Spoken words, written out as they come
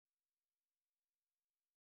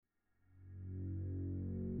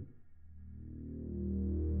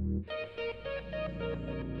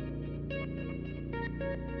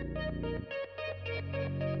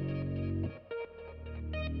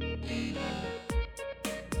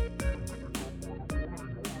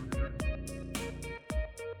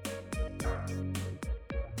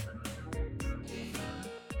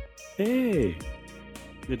Hey,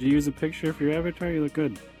 did you use a picture for your avatar? You look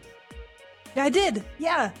good. Yeah, I did.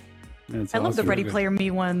 Yeah. That's I love the awesome. Ready Player Me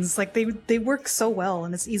ones. Like they work so well,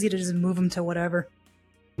 and it's easy to just move them to whatever.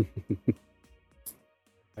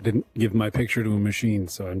 I didn't give my picture to a machine,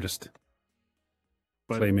 so I'm just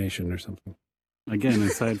But claymation or something. again,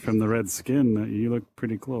 aside from the red skin, you look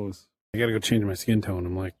pretty close. I gotta go change my skin tone.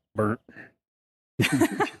 I'm like burnt.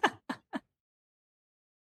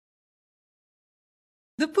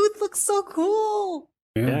 The booth looks so cool.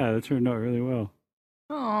 Yeah, that turned out really well.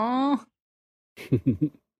 Aww.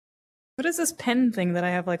 What is this pen thing that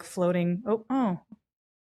I have like floating? Oh. Oh,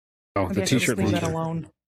 Maybe the I should just t-shirt leave that launcher. alone.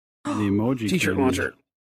 The emoji T-shirt cannon. launcher.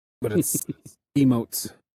 But it's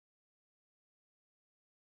emotes.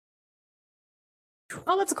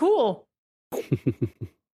 Oh, that's cool.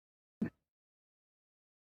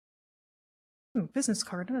 Ooh, business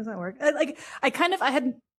card. How does that work? I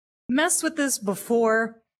had messed with this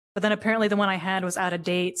before, but then apparently the one I had was out of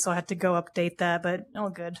date, so I had to go update that. But all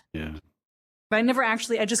good. Yeah. But I never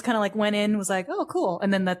actually. I just kind of like went in, was like, oh, cool,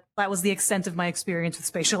 and then that was the extent of my experience with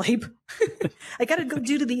Spatial Ape. I got to go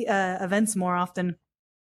due to the events more often.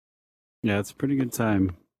 Yeah, it's a pretty good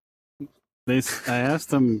time. I asked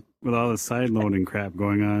them with all the side loading crap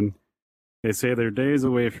going on. They say they're days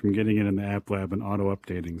away from getting it in the app lab and auto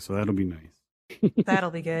updating, so that'll be nice.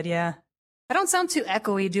 That'll be good. Yeah. I don't sound too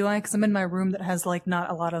echoey, do I? Because I'm in my room that has like not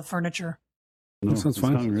a lot of furniture. No, That sounds it's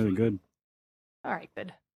fine. sounding really good. All right,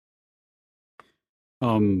 good.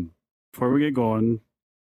 Before we get going,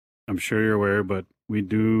 I'm sure you're aware, but we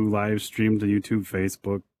do live stream to YouTube,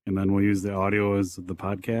 Facebook, and then we'll use the audio as the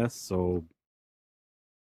podcast. So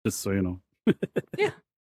just so you know,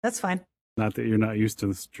 That's fine. not that you're not used to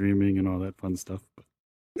the streaming and all that fun stuff.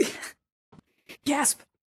 But Gasp.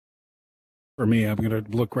 For me, I'm gonna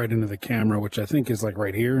look right into the camera, which I think is like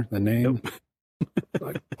right here, the name.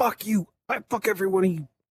 Like, fuck you. I fuck every one of you.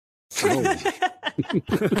 Oh.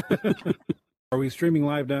 Are we streaming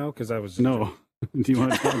live now? Because I was no, do you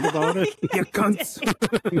want to talk about it? You cunts.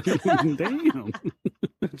 Damn,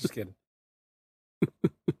 Just kidding.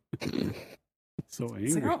 so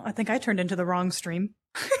It's like, angry. oh, I think I turned into the wrong stream.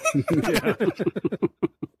 Yeah.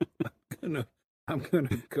 I'm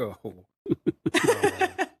gonna go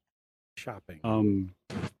shopping.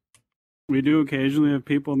 We do occasionally have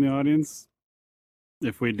people in the audience.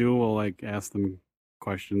 If we do, we'll like ask them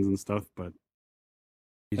questions and stuff, but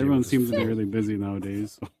everyone seems to be really busy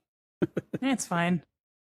nowadays. So. It's fine.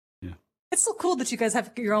 Yeah. It's so cool that you guys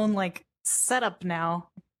have your own like setup now.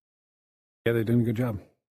 Yeah, they're doing a good job.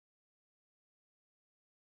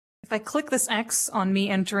 If I click this X on me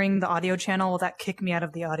entering the audio channel, will that kick me out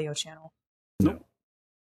of the audio channel? No.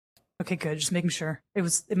 Okay, good. Just making sure. It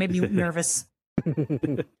made me nervous.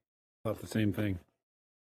 Thought the same thing.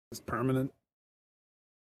 It's permanent.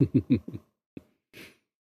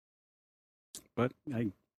 But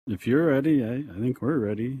if you're ready, I think we're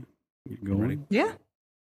ready. Get going. Ready? Yeah.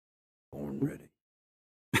 Born ready.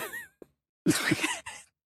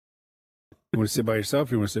 You want to sit by yourself?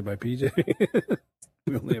 Or you want to sit by PJ?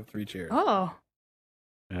 We only have 3 chairs. Oh.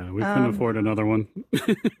 Yeah, we couldn't afford another one.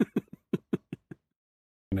 I'm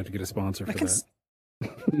gonna have to get a sponsor for that.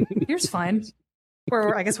 Here's fine.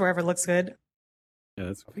 Or I guess wherever looks good. Yeah,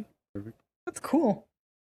 that's perfect. That's cool.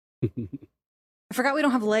 I forgot we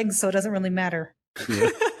don't have legs, so it doesn't really matter. Yeah.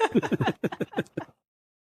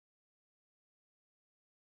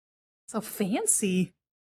 So fancy.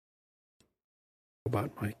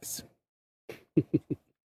 Robot mics.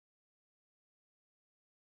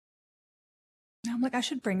 I'm like, I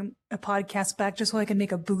should bring a podcast back just so I can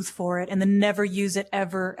make a booth for it and then never use it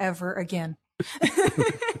ever again.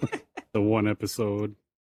 The one episode.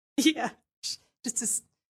 Yeah. Just to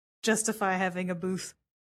justify having a booth.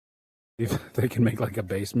 If they can make like a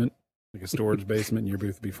basement, like a storage basement, and your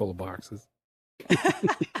booth would be full of boxes.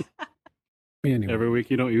 Anyway. Every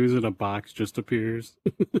week you don't use it, a box just appears.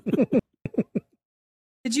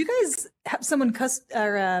 Did you guys have someone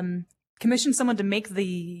commission someone to make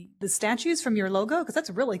the statues from your logo? Because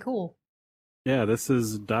that's really cool. Yeah, this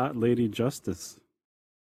is Dot Lady Justice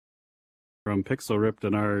from Pixel Ripped,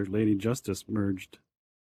 and our Lady Justice merged.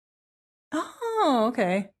 Oh,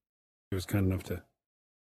 okay. He was kind enough to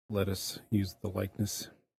let us use the likeness.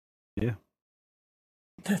 Yeah.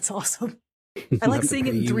 That's awesome. I like seeing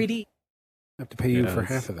it in 3D. I have to pay you for Yes.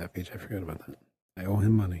 half of that, Peach. I forgot about that. I owe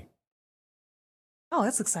him money. Oh,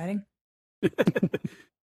 that's exciting.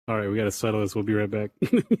 All right, we got to settle this. We'll be right back.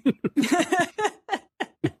 You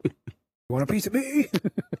want a piece of me?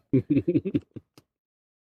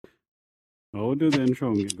 Well, we'll do the intro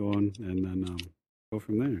and get going, and then go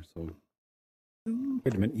from there. So,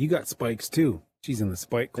 Wait a minute. You got spikes too. She's in the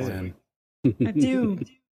Spike clan. I do.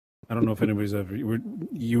 I don't know if anybody's ever.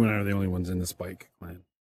 You and I are the only ones in the Spike clan.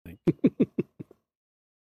 and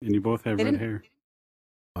you both have They red didn't- hair.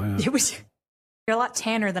 Oh, yeah. It was. You're a lot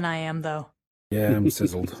tanner than I am, though. Yeah, I'm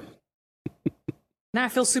sizzled. Now I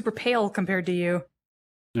feel super pale compared to you.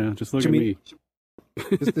 Yeah, just look Jimmy- at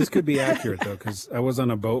me. This could be accurate though, because I was on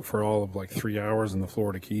a boat for all of like 3 hours in the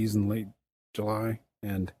Florida Keys in late July,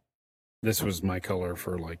 and this was my color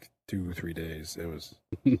for like 2 or 3 days. It was.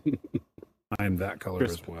 I'm that color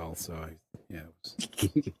Crisp. as well, so it was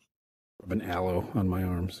rubbing aloe on my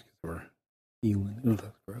arms or healing. Oh,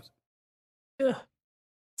 that's gross. Ugh.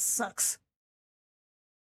 Sucks.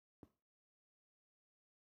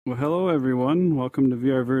 Well, hello everyone. Welcome to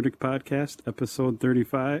VR Verdict Podcast, episode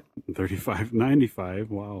 95.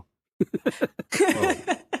 Wow.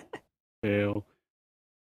 Fail.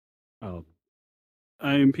 I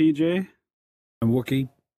am PJ. I'm Wookie.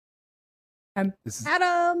 I'm This is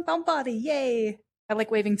Adam Bump-Body, yay! I like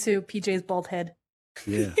waving to PJ's bald head.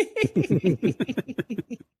 Yeah.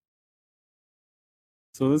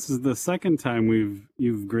 So this is the second time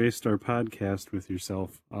you've graced our podcast with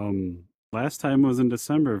yourself. Last time was in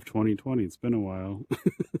December of 2020. It's been a while.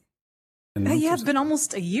 and Yeah, it's been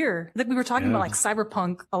almost a year. I think we were talking Yeah. about like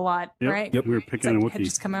cyberpunk a lot, Yep, right? Yep. We were It's picking like a it had Wookiee.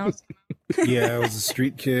 just come out. Yeah, I was a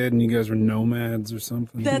street kid, and you guys were nomads or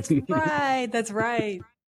something. That's right. That's right.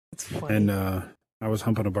 It's funny. And I was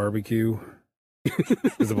humping a barbecue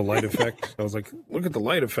because of a light effect. I was like, "Look at the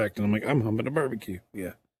light effect," and I'm like, "I'm humping a barbecue."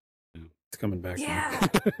 Yeah, Yeah. it's coming back. now.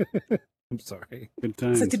 Yeah. I'm sorry. Good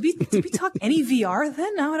times. So did we talk any VR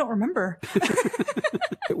then? No, I don't remember.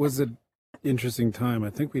 It was an interesting time. I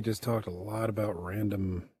think we just talked a lot about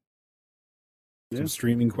random Yeah. some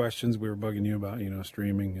streaming questions. We were bugging you about,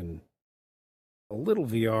 streaming, and a little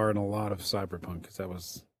VR and a lot of Cyberpunk because that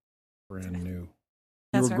was brand new.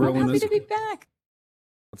 That's were right. I'm grilling happy this- to be back.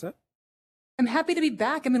 What's that? I'm happy to be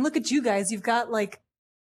back. I mean, look at you guys. You've got like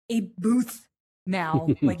a booth now.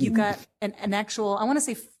 Like you've got an actual, I want to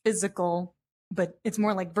say physical, but it's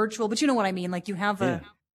more like virtual, but you know what I mean? Like you have Yeah.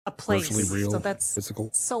 a place. Virtually real, So that's physical.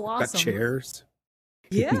 so Got awesome. chairs.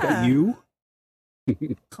 Yeah. Got you.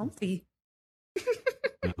 Comfy.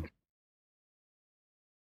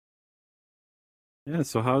 Yeah,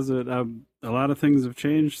 so how's it? A lot of things have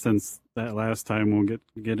changed since that last time. We'll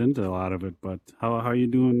get into a lot of it, but how are you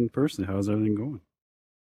doing personally? How's everything going?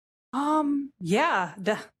 Yeah,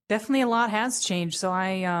 definitely a lot has changed. So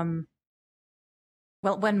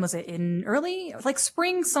well, when was it? In early, like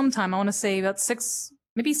spring sometime, I want to say about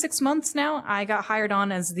maybe 6 months now, I got hired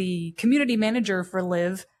on as the community manager for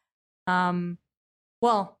Live.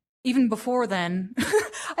 Well, even before then,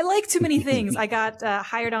 I like too many things. I got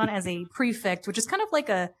hired on as a prefect, which is kind of like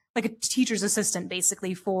a teacher's assistant,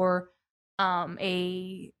 basically, for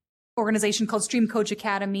a organization called Stream Coach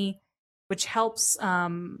Academy, which helps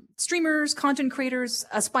streamers, content creators,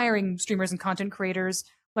 aspiring streamers and content creators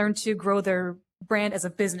learn to grow their brand as a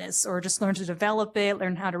business, or just learn to develop it,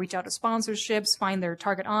 learn how to reach out to sponsorships, find their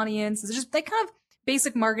target audience. It's just like kind of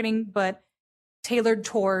basic marketing, but tailored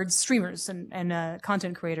towards streamers and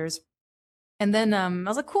content creators. And then I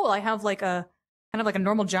was like, cool, I have like a kind of like a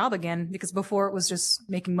normal job again, because before it was just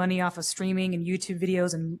making money off of streaming and YouTube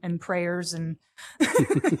videos and prayers and so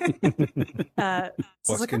I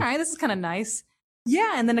was like, all right, this is kind of nice.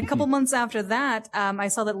 Yeah, and then a couple months after that, I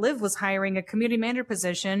saw that Liv was hiring a community manager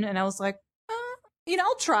position, and I was like,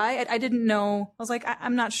 I'll try. I didn't know. I was like,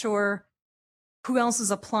 I'm not sure who else is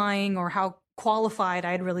applying or how qualified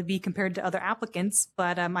I'd really be compared to other applicants,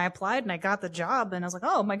 but I applied and I got the job, and I was like,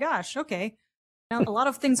 oh my gosh, okay. Now a lot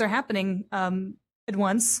of things are happening at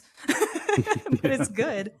once, but it's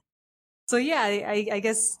good. So yeah, I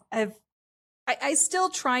guess I still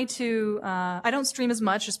try to. I don't stream as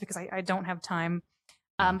much just because I don't have time.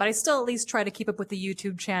 But I still at least try to keep up with the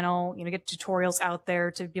YouTube channel, get tutorials out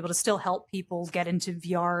there to be able to still help people get into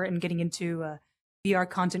VR and getting into VR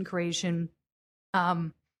content creation.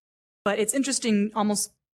 But it's interesting,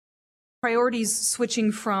 almost priorities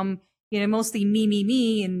switching from, mostly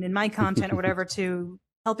me, and my content or whatever to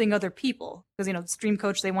helping other people. Because, Stream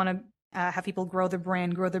Coach, they want to have people grow their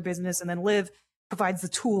brand, grow their business, and then Live provides the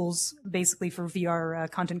tools basically for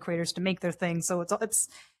VR content creators to make their thing. So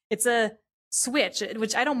it's a switch,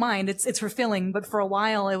 which I don't mind. It's fulfilling, but for a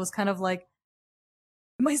while it was kind of like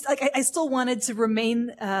I still wanted to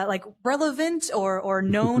remain like relevant or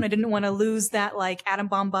known. I didn't want to lose that like Atom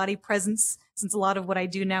Bomb Body presence, since a lot of what I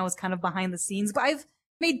do now is kind of behind the scenes. But I've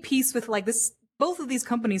made peace with like this. Both of these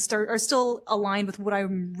companies are still aligned with what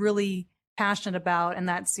I'm really passionate about, and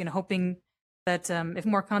that's hoping that if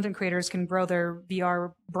more content creators can grow their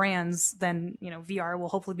VR brands, then VR will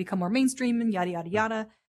hopefully become more mainstream and yada yada yada.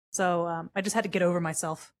 So I just had to get over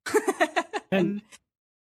myself. And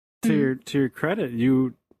to your credit,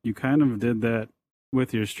 you kind of did that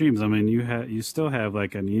with your streams. I mean, you still have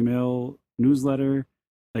like an email newsletter.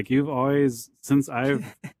 Like you've always, since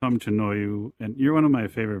I've come to know you, and you're one of my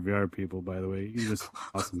favorite VR people, by the way. You're just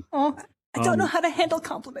awesome. Oh, I don't know how to handle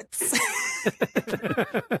compliments.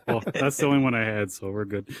 Well, that's the only one I had, so we're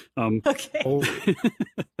good. Okay.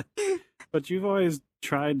 But you've always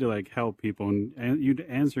tried to like help people, and you'd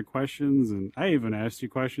answer questions, and I even asked you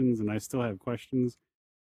questions, and I still have questions.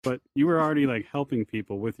 But you were already like helping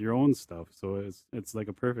people with your own stuff, so it's like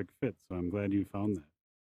a perfect fit. So I'm glad you found that.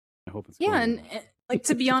 I hope it's yeah, going and well. like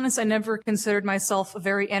to be honest, I never considered myself a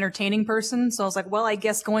very entertaining person. So I was like, well, I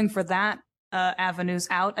guess going for that avenue's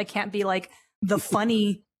out. I can't be like the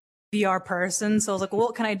funny VR person. So I was like, well,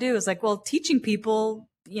 what can I do? It's like, well, teaching people,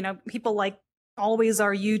 people like always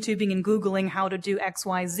are YouTubing and Googling how to do X,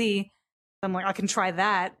 Y, Z. I'm like, I can try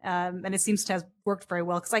that. And it seems to have worked very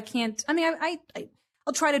well because I can't, I mean,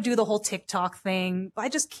 I'll try to do the whole TikTok thing, but I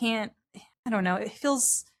just can't, I don't know. It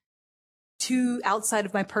feels too outside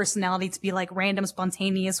of my personality to be like random,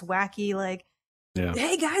 spontaneous, wacky, like, Yeah.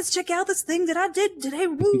 hey guys, check out this thing that I did today.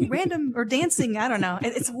 Woo, random or dancing. I don't know.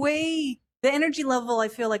 It's way, the energy level I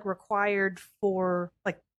feel like required for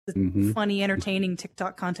like the funny, entertaining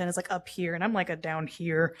TikTok content is like up here, and I'm like a down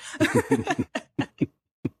here.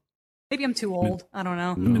 Maybe I'm too old. I don't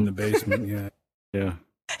know. I'm in the basement. Yeah. Yeah.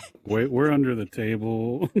 Wait, we're under the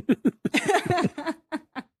table.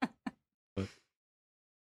 But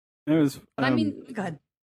it was. But I mean, go ahead.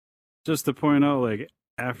 Just to point out, like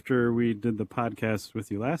after we did the podcast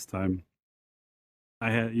with you last time,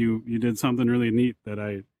 I had you did something really neat that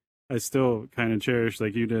I still kind of cherish.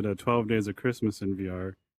 Like you did a 12 Days of Christmas in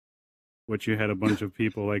VR, which you had a bunch of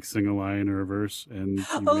people like sing a line or a verse, and you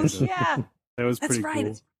Oh made yeah, that was that's pretty right.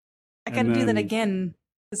 cool. I got to And do that then- again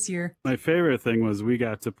this year. My favorite thing was we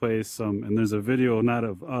got to play some, and there's a video not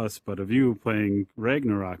of us, but of you playing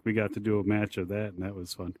Ragnarok. We got to do a match of that, and that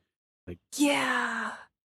was fun. Yeah,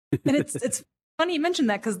 and it's funny you mentioned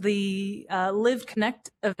that because the Live Connect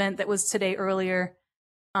event that was today earlier,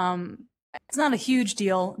 it's not a huge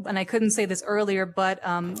deal, and I couldn't say this earlier, but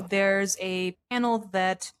there's a panel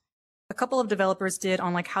that a couple of developers did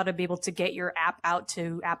on like how to be able to get your app out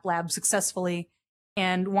to App Lab successfully.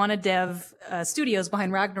 And Wanna Dev Studios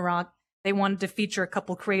behind Ragnarok, they wanted to feature a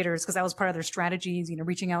couple creators because that was part of their strategies,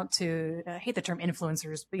 reaching out to, I hate the term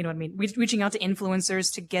influencers, but you know what I mean? Reaching out to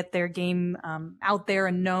influencers to get their game out there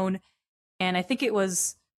and known. And I think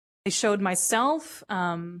they showed myself,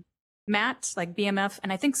 Matt, like BMF,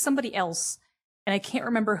 and I think somebody else, and I can't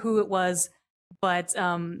remember who it was, but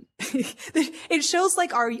it shows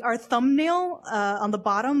like our thumbnail on the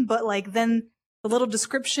bottom, but like then the little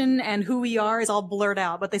description and who we are is all blurred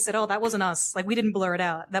out. But they said, oh, that wasn't us. Like we didn't blur it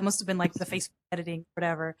out. That must have been like the Facebook editing,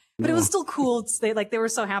 whatever. But it was still cool. They were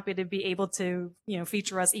so happy to be able to,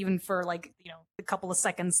 feature us even for like, a couple of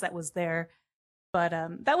seconds that was there. But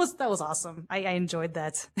that was awesome. I enjoyed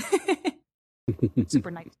that. Super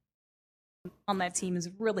nice. On that team is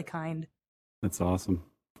really kind. That's awesome.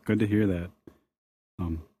 Good to hear that.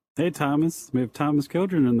 Hey, Thomas. We have Thomas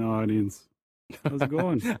Kildren in the audience. How's it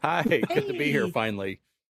going? Hi, good to be here Hey. finally.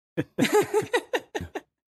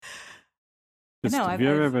 Just, know, if you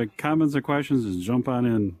ever have comments or questions, just jump on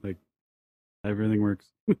in. Like everything works.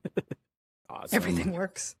 Awesome. Everything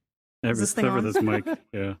works. Except this thing for on? this mic.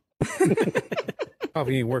 Yeah.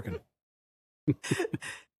 Coffee ain't working.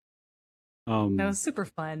 That was super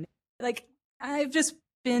fun. Like, I've just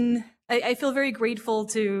been, I feel very grateful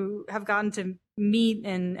to have gotten to meet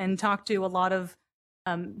and talk to a lot of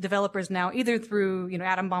developers now, either through,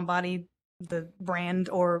 Atom Bomb Body, the brand,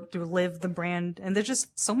 or through Live, the brand. And there's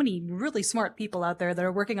just so many really smart people out there that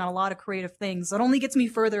are working on a lot of creative things. So it only gets me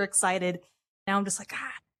further excited. Now I'm just like,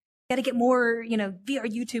 got to get more, VR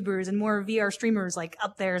YouTubers and more VR streamers like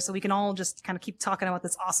up there so we can all just kind of keep talking about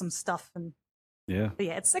this awesome stuff. And Yeah. but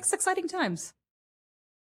yeah, it's exciting times.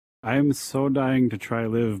 I'm so dying to try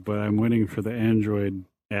Live, but I'm waiting for the Android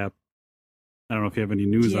app. I don't know if you have any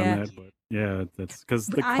news Yeah. on that, but yeah, that's because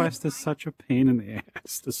But the Quest is such a pain in the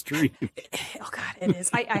ass to stream. Oh God, it is.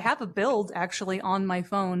 I have a build actually on my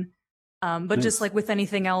phone, but Nice. just like with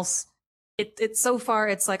anything else, it so far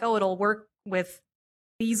it's like, oh, it'll work with,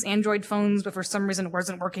 these Android phones, but for some reason it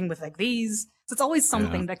wasn't working with like these. So it's always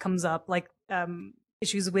something that comes up, like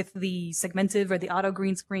issues with the segmentive or the auto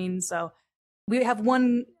green screen. So we have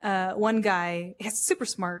one guy, he's super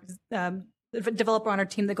smart, developer on our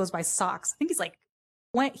team that goes by Socks. I think he's like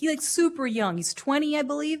super young. He's 20, I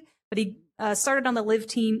believe, but he started on the Live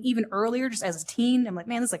team even earlier, just as a teen. I'm like,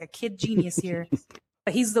 man, this is like a kid genius here.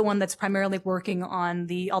 But he's the one that's primarily working on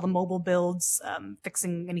all the mobile builds,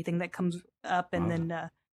 fixing anything that comes up, and then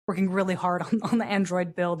working really hard on the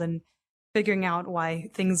Android build and figuring out why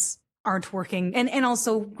things aren't working, and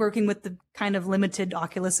also working with the kind of limited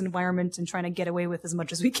Oculus environment and trying to get away with as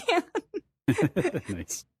much as we can.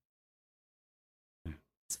 Nice.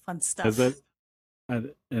 It's fun stuff.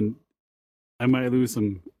 And I might lose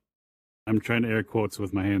some. I'm trying to air quotes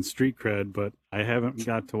with my hands, street cred, but I haven't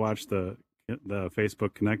got to watch the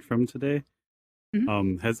Facebook Connect from today.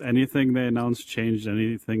 Has anything they announced changed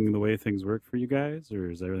anything the way things work for you guys, or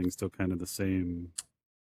is everything still kind of the same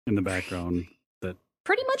in the background? That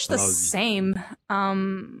pretty much the same.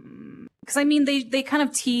 Because I mean, they kind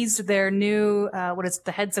of teased their new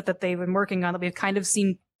the headset that they've been working on that we've kind of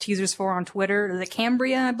seen teasers for on Twitter, the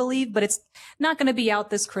Cambria, I believe, but it's not going to be out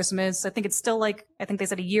this Christmas. I think it's still I think they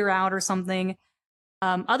said a year out or something.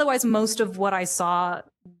 Otherwise, most of what I sa's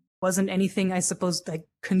wasn't anything, I suppose, like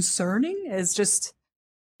concerning. It's just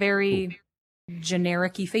very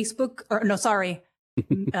generic-y Facebook, or no, sorry,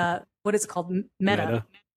 what is it called? Meta.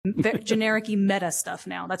 Generic-y meta stuff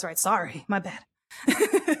now. That's right. Sorry, my bad.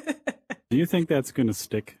 Do you think that's going to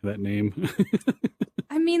stick, that name?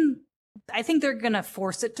 I mean, I think they're going to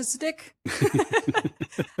force it to stick.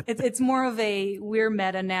 It's more of a we're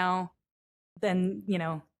meta now than,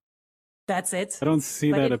 that's it. I don't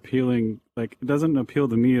see that appealing. Like, it doesn't appeal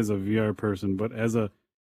to me as a VR person, but as a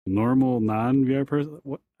normal non-VR person,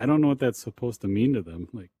 I don't know what that's supposed to mean to them.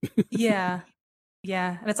 Like, yeah,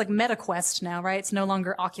 and it's like MetaQuest now, right? It's no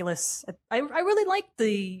longer Oculus. I really like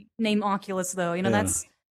the name Oculus, though. That's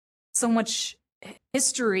so much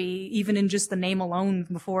history, even in just the name alone.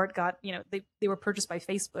 Before it got, they were purchased by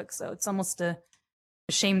Facebook, so it's almost a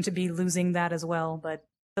shame to be losing that as well. But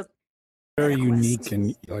very unique,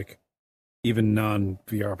 and like even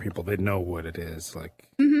non-VR people, they know what it is. Like,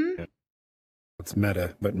 it's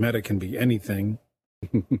meta, but meta can be anything.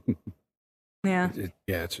 Yeah.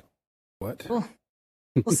 It's what? Well,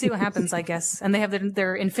 we'll see what happens, I guess. And they have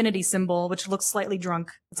their infinity symbol, which looks slightly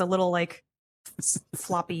drunk. It's a little like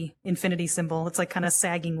floppy infinity symbol. It's like kind of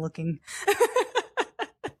sagging looking,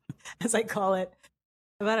 as I call it.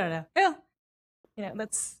 But I don't know. Yeah,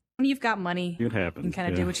 that's when you've got money. it happens. You can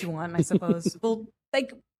kind of do what you want, I suppose. Well,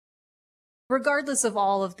 like, regardless of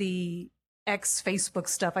all of the ex-Facebook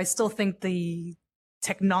stuff, I still think the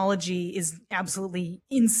technology is absolutely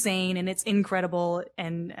insane and it's incredible.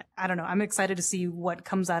 And I don't know, I'm excited to see what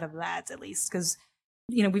comes out of that, at least, because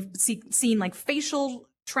we've seen like facial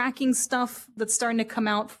tracking stuff that's starting to come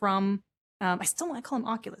out from I still want to call him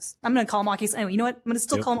Oculus. I'm going to call him Oculus anyway. You know what? I'm going to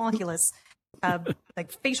still call him Oculus.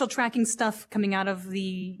 Like facial tracking stuff coming out of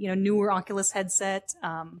the newer Oculus headset,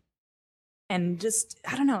 and just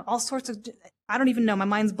I don't know, all sorts of. I don't even know. My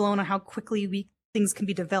mind's blown on how quickly things can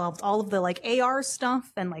be developed. All of the like AR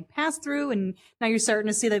stuff and like pass through, and now you're starting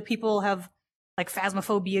to see that people have like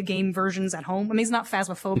Phasmophobia game versions at home. I mean, it's not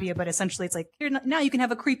Phasmophobia, but essentially it's like now you can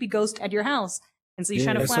have a creepy ghost at your house. And so you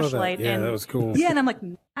shine a flashlight. Yeah, and that was cool. Yeah, and I'm like,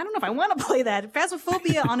 I don't know if I want to play that.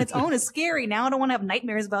 Phasmophobia on its own is scary. Now I don't want to have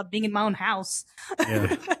nightmares about being in my own house.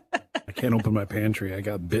 Yeah. I can't open my pantry. I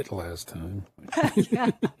got bit last time.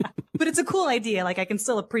 Yeah. But it's a cool idea. Like, I can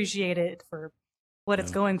still appreciate it for what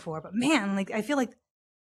it's going for. But man, like, I feel like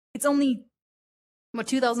it's only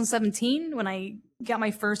 2017 when I got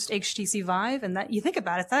my first HTC Vive, and that you think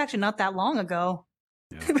about it, it's actually not that long ago.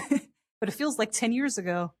 Yeah. But it feels like 10 years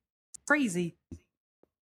ago. It's crazy.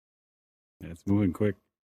 Yeah, it's moving quick.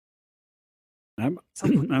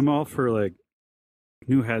 I'm all for like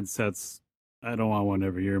new headsets. I don't want one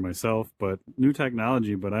every year myself, but new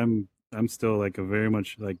technology. But I'm still like a very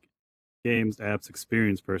much like games, apps,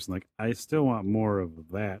 experience person. Like I still want more of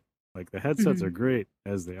that. Like the headsets are great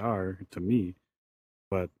as they are to me,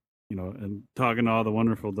 but and talking to all the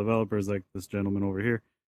wonderful developers like this gentleman over here,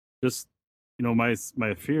 just my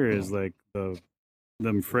fear is like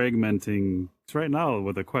them fragmenting. It's right now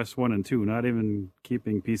with the Quest 1 and 2, not even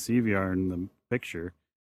keeping PC VR in the picture.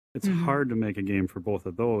 It's hard to make a game for both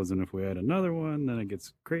of those, and if we add another one, then it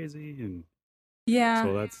gets crazy. And yeah,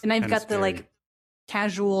 so that's and I've got scary. the like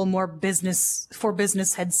casual, more business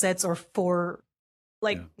headsets, or for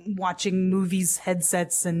like watching movies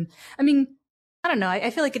headsets. And I mean, I don't know. I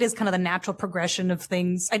feel like it is kind of the natural progression of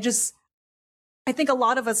things. I think a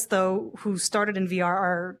lot of us, though, who started in VR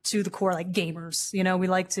are to the core like gamers. You know, we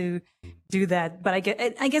like to do that. But I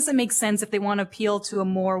guess it makes sense if they want to appeal to a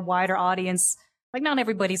more wider audience. Like, not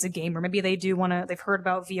everybody's a gamer. Maybe they do want to. They've heard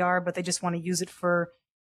about VR, but they just want to use it for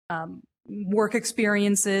work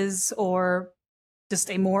experiences or just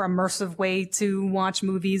a more immersive way to watch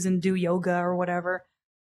movies and do yoga or whatever.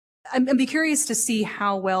 I'd be curious to see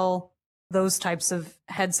how well those types of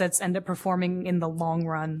headsets end up performing in the long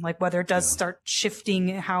run, like whether it does start shifting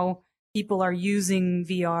how people are using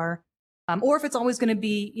VR, or if it's always going to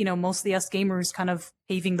be, you know, mostly us gamers kind of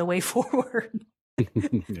paving the way forward.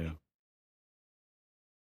 Yeah.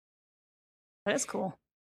 That's cool.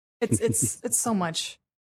 It's so much.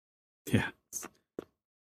 Yeah.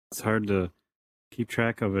 It's hard to keep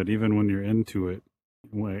track of it even when you're into it.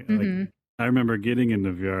 Like, I remember getting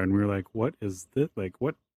into VR and we were like, what is this? Like,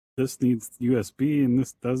 what? This needs USB and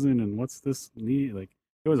this doesn't, and what's this need? Like,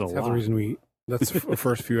 it was a That's lot. the reason that's the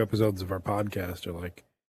first few episodes of our podcast are like,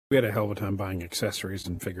 we had a hell of a time buying accessories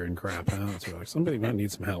and figuring crap out. So like, somebody might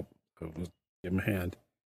need some help. So we'll give them a hand.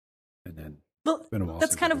 And then Well, been a while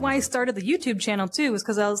that's since kind of we've why I done started the YouTube channel too, was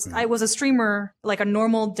because Yeah. I was a streamer, like a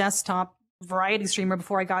normal desktop variety streamer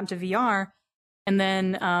before I got into VR. And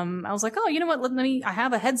then I was like, oh, you know what? I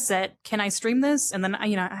have a headset. Can I stream this? And then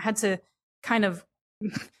I had to kind of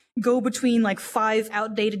go between like 5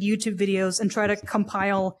 outdated YouTube videos and try to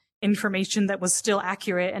compile information that was still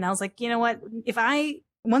accurate. And I was like, you know what?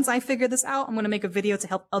 Once I figure this out, I'm going to make a video to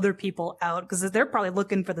help other people out because they're probably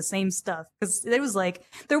looking for the same stuff. Because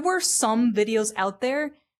there were some videos out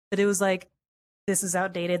there that it was like, this is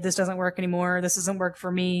outdated. This doesn't work anymore. This doesn't work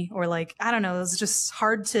for me. Or like, I don't know. It was just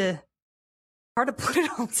hard to put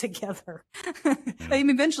it all together. I mean,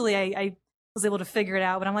 eventually I was able to figure it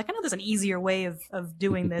out, but I'm like, I know there's an easier way of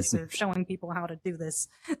doing this or showing people how to do this.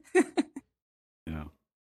 Yeah.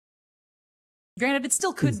 Granted, it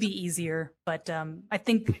still could be easier, but I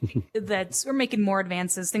think that we're making more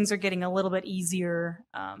advances. Things are getting a little bit easier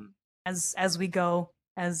as we go.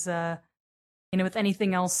 As with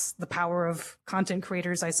anything else, the power of content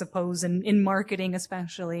creators, I suppose, and in marketing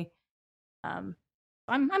especially. I'm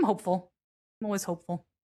hopeful. I'm always hopeful.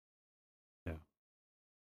 Yeah.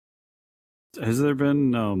 Has there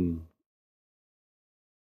been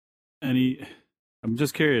any? I'm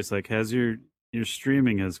just curious. Like, has your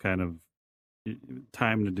streaming has kind of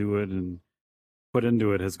time to do it and put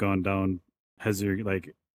into it has gone down? Has your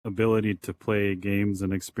like ability to play games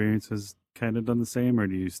and experiences kind of done the same, or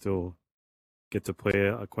do you still get to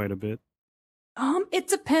play quite a bit? It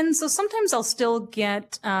depends. So sometimes I'll still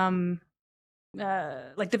get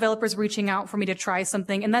like developers reaching out for me to try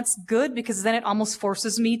something, and that's good because then it almost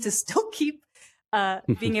forces me to still keep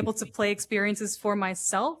being able to play experiences for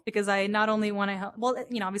myself, because I not only want to help, well,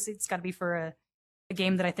 obviously it's got to be for a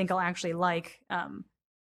game that I think I'll actually like,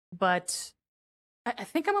 but I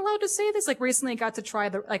think I'm allowed to say this. Like, recently I got to try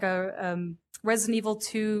a Resident Evil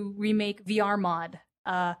 2 remake VR mod,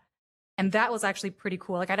 and that was actually pretty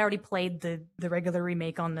cool. Like, I'd already played the regular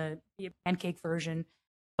remake on the pancake version,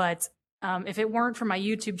 but if it weren't for my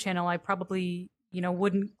YouTube channel, I probably,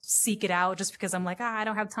 wouldn't seek it out just because I'm like, I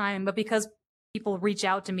don't have time. But because people reach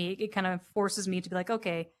out to me, it kind of forces me to be like,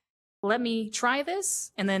 okay, let me try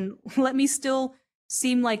this, and then let me still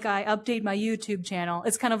seem like I update my YouTube channel.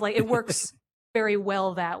 It's kind of like, it works very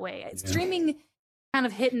well that way. Yeah. Streaming kind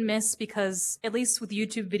of hit and miss because, at least with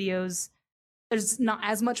YouTube videos, there's not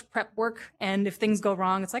as much prep work, and if things go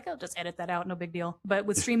wrong, it's like, I'll just edit that out, no big deal. But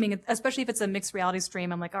with streaming, especially if it's a mixed reality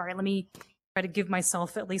stream, I'm like, all right, let me try to give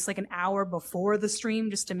myself at least like an hour before the stream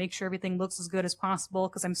just to make sure everything looks as good as possible,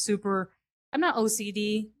 because I'm not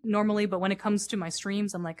OCD normally, but when it comes to my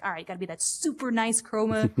streams, I'm like, all right, gotta be that super nice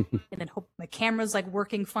chroma, and then hope my camera's like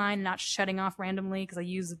working fine, not shutting off randomly because I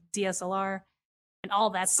use DSLR and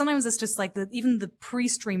all that. Sometimes it's just like even the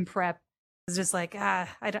pre-stream prep is just like, I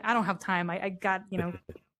don't have time. I got,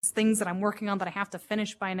 things that I'm working on that I have to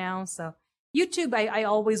finish by now. So YouTube, I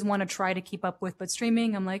always want to try to keep up with, but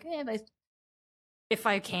streaming, I'm like, if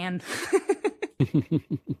I can.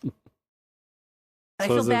 I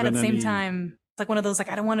feel bad at the same time. It's like one of those, like,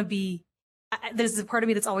 I don't want to be, there's a part of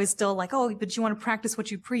me that's always still like, oh, but you want to practice what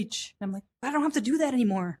you preach. And I'm like, I don't have to do that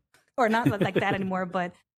anymore. Or not like that anymore,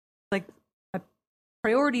 but like,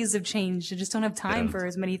 priorities have changed. I just don't have time for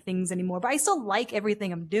as many things anymore. But I still like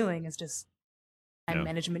everything I'm doing. It's just time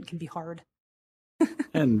management can be hard.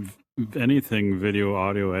 And anything video,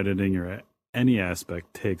 audio editing, or any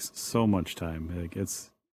aspect takes so much time. Like, it's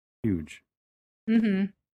huge.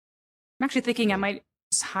 I'm actually thinking I might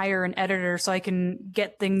just hire an editor so I can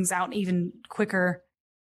get things out even quicker.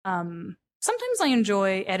 sometimes I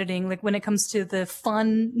enjoy editing, like when it comes to the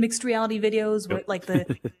fun mixed reality videos, Yep. like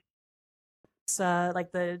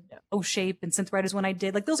the O-Shape and Synth Riders one I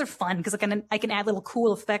did. Like those are fun because I can add little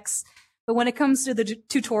cool effects. But when it comes to the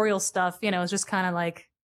tutorial stuff, it's just kind of like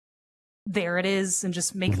there it is, and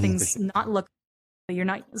just make things not look. It's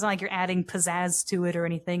not like you're adding pizzazz to it or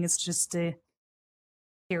anything. It's just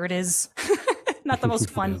here it is. Not the most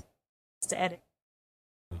fun to edit.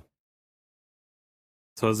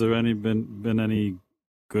 So has there been any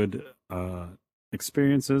good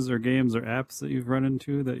experiences or games or apps that you've run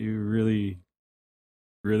into that you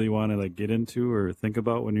really want to like get into or think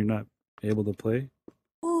about when you're not able to play?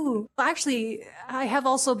 Ooh, actually, I have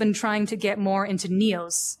also been trying to get more into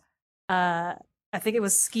Neos. I think it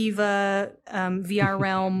was Skiva, VR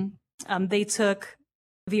Realm. They took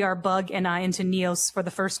VR Bug and I into Neos for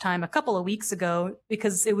the first time a couple of weeks ago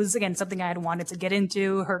because it was, again, something I had wanted to get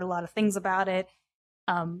into, heard a lot of things about it.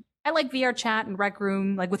 I like VR chat and Rec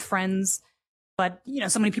Room, like with friends, but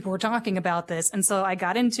so many people were talking about this, and so I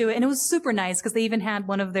got into it, and it was super nice because they even had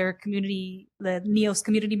one of their the Neos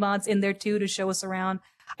community mods in there too to show us around.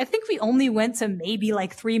 I think we only went to maybe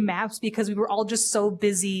like 3 maps because we were all just so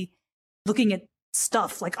busy looking at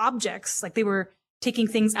stuff like objects, like they were taking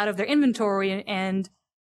things out of their inventory and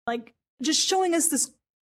like just showing us this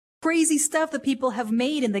crazy stuff that people have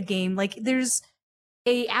made in the game. Like there's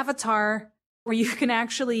a avatar where you can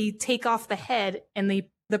actually take off the head and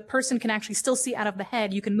the person can actually still see out of the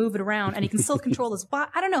head. You can move it around and you can still control his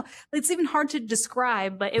body. I don't know. It's even hard to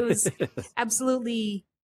describe, but it was absolutely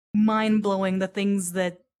mind-blowing, the things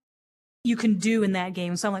that you can do in that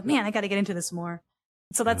game. So I'm like, man, I got to get into this more.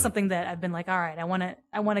 So that's something that I've been like, all right, I want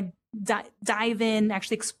to dive in,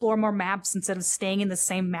 actually explore more maps instead of staying in the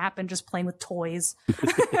same map and just playing with toys.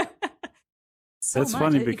 That's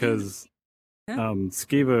funny because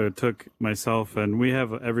Skiva took myself, and we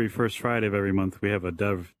have every first Friday of every month, we have a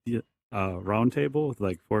dev roundtable with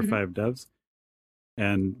like 4 or 5 devs.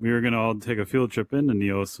 And we were going to all take a field trip into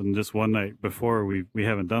Neos, and just one night before, we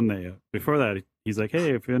haven't done that yet. Before that, he's like,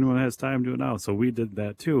 hey, if anyone has time, do it now. So we did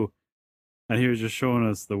that too. And he was just showing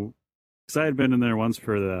us because I had been in there once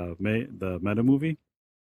for the meta movie,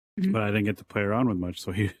 but I didn't get to play around with much.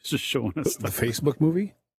 So he was just showing us The stuff. Facebook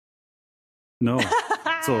movie? No.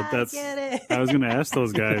 So that's, I was going to ask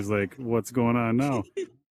those guys guys, like, what's going on now?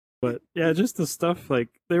 But yeah, just the stuff, like,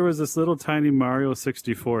 there was this little tiny Mario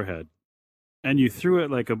 64 head, and you threw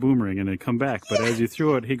it like a boomerang and it'd come back. But as you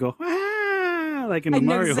threw it, he'd go, ah, like in the I know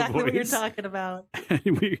Mario exactly voice. what you're talking about.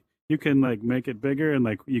 And you can like make it bigger, and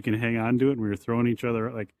like you can hang on to it, and we were throwing each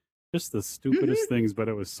other like just the stupidest things, but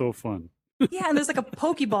it was so fun. Yeah, and there's like a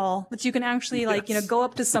Pokeball that you can actually like, Yes. go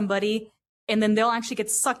up to somebody and then they'll actually get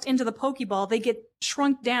sucked into the Pokeball. They get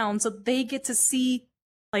shrunk down so they get to see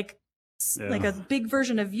like like a big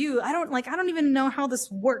version of you. I don't even know how this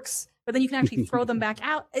works, but then you can actually throw them back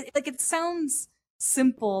out. It sounds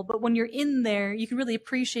simple, but when you're in there, you can really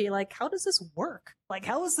appreciate like, how does this work? Like,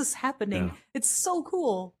 how is this happening? Yeah. It's so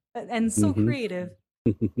cool and so Mhm. creative.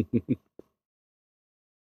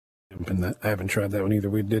 I haven't tried that one either.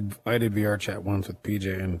 I did VR chat once with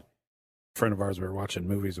PJ and a friend of ours we were watching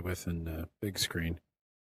movies with in big screen.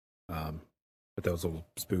 But that was a little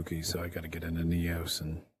spooky, so I got to get into Neos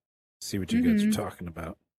and see what you guys are talking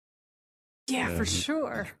about. Yeah, Yeah. for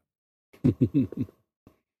sure.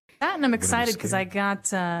 That, and I'm excited because I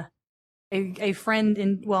got a friend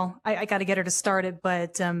in. Well, I got to get her to start it,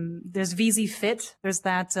 but there's VZ Fit. There's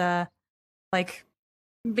that like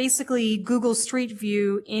basically Google Street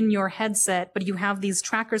View in your headset, but you have these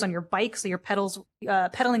trackers on your bike, so your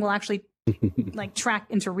pedaling will actually like track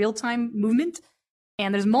into real time movement.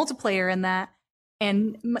 And there's multiplayer in that.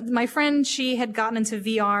 And my friend, she had gotten into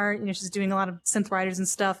VR. She's doing a lot of synth riders and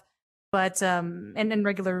stuff, but and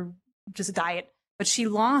regular just diet. But she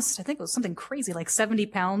lost, I think it was something crazy, like 70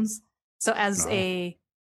 pounds. So as a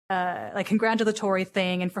like congratulatory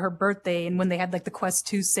thing, and for her birthday, and when they had like the Quest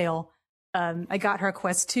 2 sale, I got her a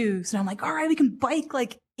Quest 2. So I'm like, all right, we can bike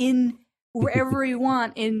like in wherever we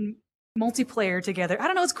want in multiplayer together. I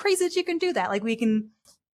don't know, it's crazy that you can do that. Like we can,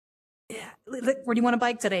 where do you want to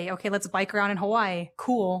bike today? Okay, let's bike around in Hawaii.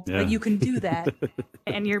 Cool. Yeah. Like you can do that.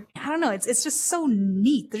 And I don't know, it's just so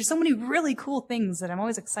neat. There's so many really cool things that I'm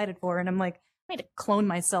always excited for. And I'm like, I need to clone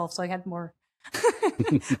myself so I had more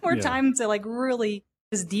more Yeah. time to like really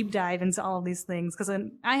just deep dive into all of these things. Because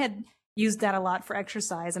I had used that a lot for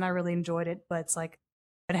exercise and I really enjoyed it. But it's like,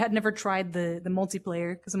 I had never tried the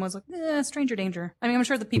multiplayer because I'm always like, stranger danger. I mean, I'm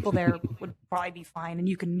sure the people there would probably be fine and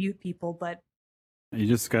you can mute people, but You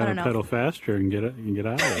just I gotta don't know. pedal faster and get it. You can get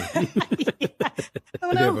out of it. yeah.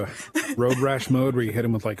 I don't They have know. a road rash mode where you hit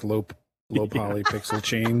them with like low low poly pixel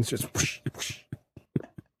chains. Just whoosh, whoosh.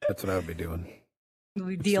 That's what I would be doing.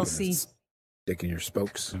 DLC. Sticking your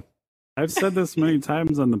spokes. I've said this many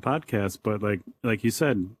times on the podcast, but like you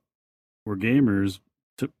said, we're gamers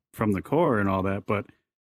from the core and all that, but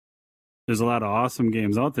there's a lot of awesome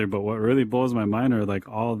games out there. But what really blows my mind are like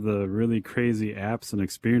all the really crazy apps and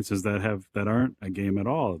experiences that aren't a game at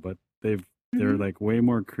all, but they're like way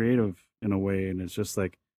more creative in a way, and it's just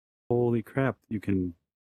like, holy crap, you can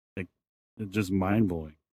like, it's just mind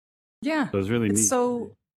blowing. Yeah. So it's really neat.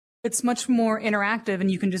 It's much more interactive,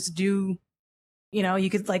 and you can just do, you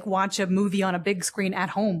could like watch a movie on a big screen at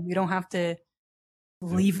home. You don't have to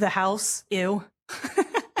leave the house. Ew.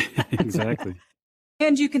 Exactly.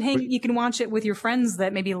 And you can watch it with your friends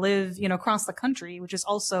that maybe live, across the country, which is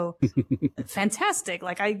also fantastic.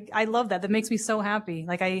 Like I love that. That makes me so happy.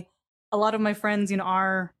 Like a lot of my friends,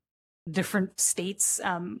 are different states.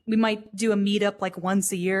 We might do a meetup like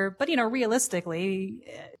once a year, but realistically,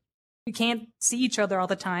 we can't see each other all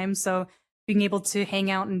the time. So being able to hang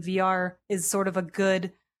out in VR is sort of a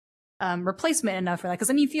good replacement enough for that. Because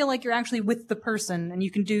then you feel like you're actually with the person, and you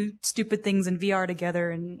can do stupid things in VR together,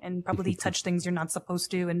 and probably touch things you're not supposed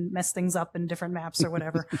to, and mess things up in different maps or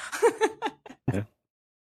whatever. Yeah.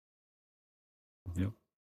 Yep.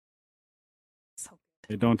 So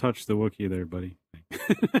Hey, don't touch the Wookiee there, buddy.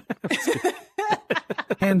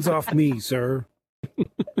 Hands off me, sir.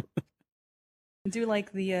 do like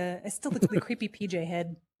I still look at the creepy PJ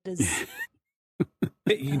head. It is.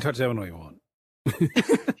 Hey, you can touch that one all you want.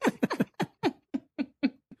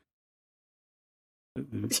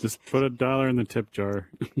 Just put $1 in the tip jar.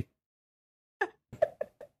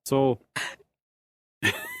 So,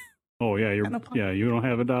 oh yeah, you don't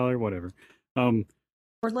have $1, whatever.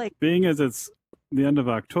 Or like, being as it's the end of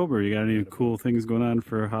October, you got any cool things going on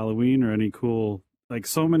for Halloween, or any cool, like,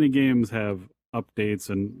 so many games have updates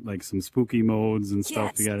and like some spooky modes and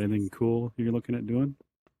stuff. Yes. You got anything cool you're looking at doing?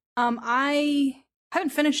 I haven't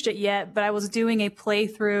finished it yet, but I was doing a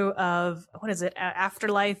playthrough of, what is it,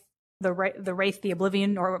 Afterlife, the Wraith, the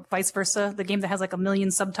Oblivion, or vice versa, the game that has like 1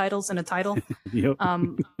 million subtitles and a title. Yep. I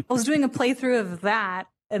was doing a playthrough of that,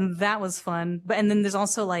 and that was fun. And then there's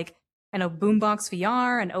also like, I know Boombox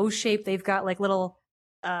VR and O-Shape, they've got like little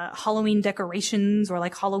Halloween decorations or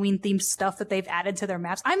like Halloween themed stuff that they've added to their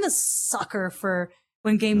maps. I'm a sucker for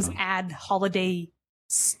when games add holiday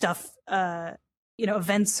stuff,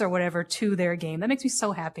 events or whatever to their game. That makes me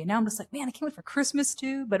so happy. Now I'm just like, man, I can't wait for Christmas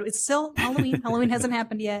too, but it's still Halloween. Halloween hasn't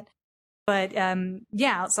happened yet. But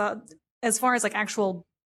yeah, so as far as like actual,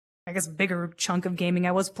 I guess, bigger chunk of gaming,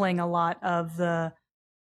 I was playing a lot of the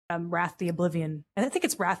Wrath the Oblivion. And I think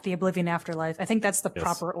it's Wrath the Oblivion Afterlife. I think that's the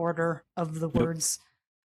proper order of the words.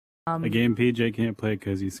 A game PJ can't play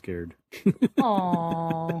because he's scared.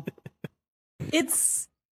 Aww.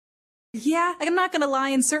 Yeah, I'm not gonna lie,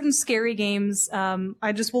 in certain scary games,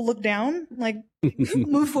 I just will look down, like,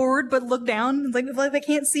 move forward, but look down. Like, if I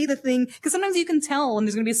can't see the thing, because sometimes you can tell when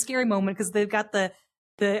there's gonna be a scary moment because they've got the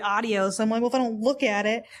audio, so I'm like, well, if I don't look at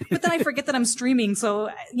it, but then I forget that I'm streaming, so,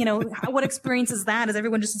 what experience is that? Is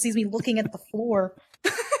everyone just sees me looking at the floor?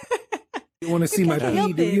 You want to see my can't pee,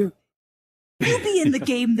 help do it. you? You'll be in the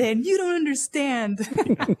game then. You don't understand.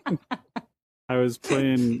 I was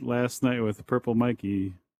playing last night with Purple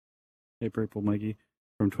Mikey. Hey, Purple Mikey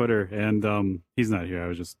from Twitter, and he's not here. I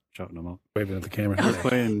was just shouting him out. Waving at the camera. I was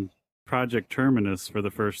playing Project Terminus for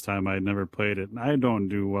the first time. I'd never played it, and I don't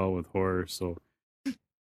do well with horror, so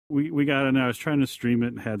we got in there. I was trying to stream it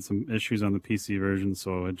and had some issues on the PC version,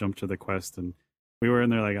 so I jumped to the Quest, and we were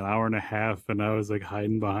in there like an hour and a half, and I was like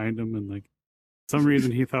hiding behind him, and like some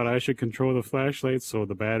reason he thought I should control the flashlight, so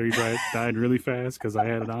the battery died really fast because I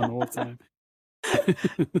had it on the whole time.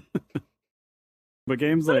 But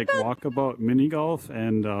games like Walkabout Mini Golf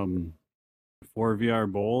and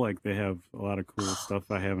 4VR Bowl, like, they have a lot of cool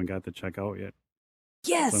stuff I haven't got to check out yet.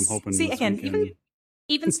 Yes. So I'm hoping See, this again, weekend-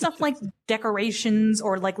 even stuff like decorations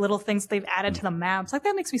or like little things they've added to the maps, like,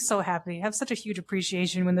 that makes me so happy. I have such a huge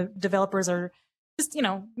appreciation when the developers are just,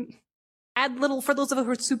 add little, for those of us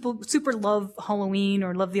who are super love Halloween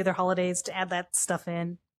or love the other holidays, to add that stuff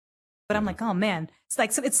in. But I'm like, oh man, it's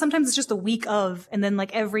like, sometimes it's just a week of, and then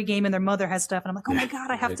like every game and their mother has stuff, and I'm like, oh my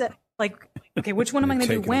god, I have to, like, okay, which one am I going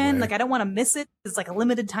to do Take it when? away. Like, I don't want to miss it. It's like a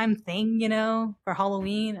limited time thing, for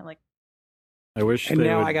Halloween. And like, I wish. And they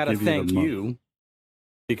now would I got to give thank the month. you,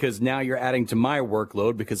 because now you're adding to my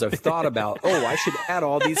workload, because I've thought about, I should add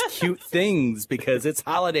all these cute things because it's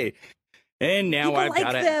holiday. And now People I've like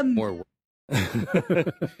got them. more work.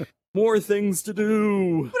 More things to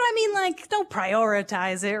do. but I mean, like, don't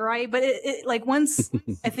prioritize it, right? But it like, once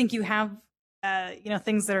I think you have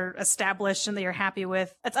things that are established and that you're happy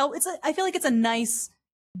with. I feel like it's a nice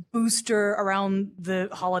booster around the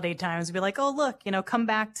holiday times. Be like, oh look, come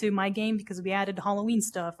back to my game because we added Halloween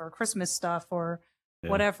stuff or Christmas stuff or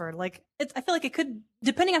whatever. Like, I feel like it could,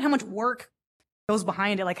 depending on how much work goes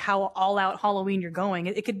behind it, like how all out Halloween you're going,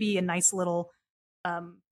 it could be a nice little,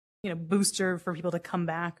 booster for people to come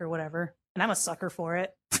back or whatever. And I'm a sucker for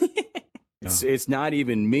it. It's not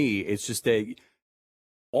even me. It's just that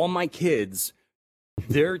all my kids,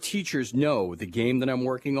 their teachers know the game that I'm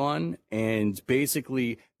working on, and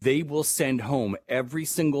basically they will send home every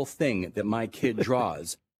single thing that my kid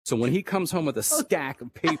draws. So when he comes home with a stack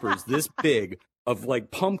of papers this big of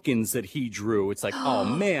like pumpkins that he drew, it's like, oh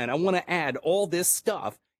man, I want to add all this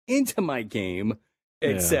stuff into my game.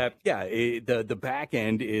 Except, the back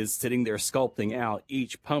end is sitting there sculpting out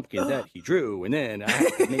each pumpkin that he drew, and then I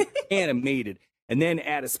have to make it animated, and then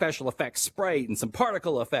add a special effects sprite and some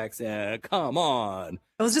particle effects. Come on!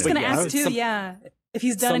 I was just going to ask too, if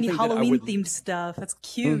he's done any Halloween themed stuff. That's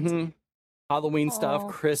cute. Mm-hmm. Halloween stuff,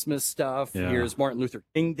 Christmas stuff. Yeah. Here's Martin Luther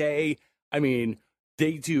King Day. I mean,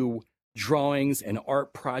 they do drawings and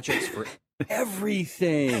art projects for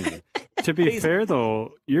everything. To be fair,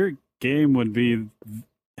 though, your game would be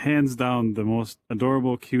hands down the most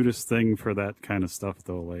adorable, cutest thing for that kind of stuff,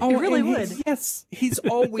 though. Like, it really would. Yes, he's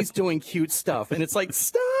always doing cute stuff, and it's like,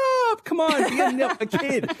 stop! Come on, be a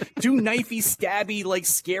kid. Do knifey, stabby, like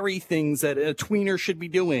scary things that a tweener should be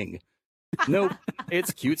doing. Nope,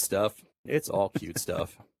 it's cute stuff. It's all cute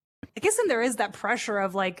stuff. I guess then there is that pressure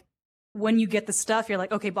of like, when you get the stuff, you're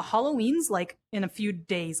like, okay, but Halloween's like in a few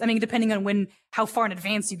days. I mean, depending on how far in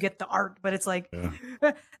advance you get the art, but it's like,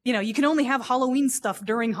 you can only have Halloween stuff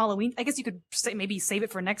during Halloween. I guess you could maybe save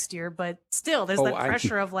it for next year, but still, there's that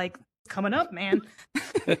pressure of like, coming up, man.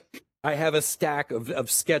 I have a stack of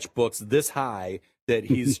sketchbooks this high that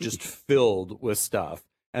he's just filled with stuff.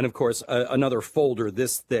 And of course, another folder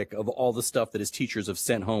this thick of all the stuff that his teachers have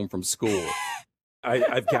sent home from school.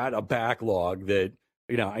 I've got a backlog that,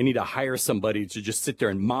 I need to hire somebody to just sit there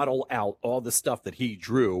and model out all the stuff that he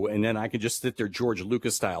drew. And then I can just sit there George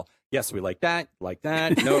Lucas style. Yes, we like that.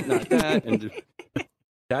 Nope, not that. And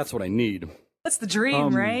that's what I need. That's the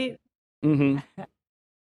dream, right? Mm-hmm.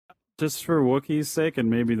 Just for Wookiee's sake and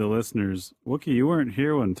maybe the listeners, Wookiee, you weren't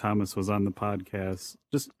here when Thomas was on the podcast.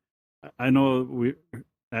 I know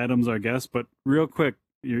Adam's our guest, but real quick,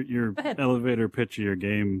 your elevator pitch of your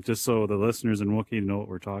game, just so the listeners and Wookiee know what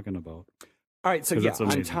we're talking about. All right, so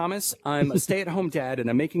I'm Thomas. I'm a stay-at-home dad,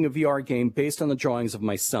 and I'm making a VR game based on the drawings of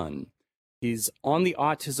my son. He's on the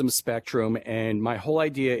autism spectrum, and my whole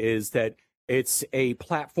idea is that it's a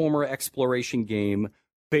platformer exploration game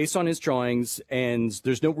based on his drawings, and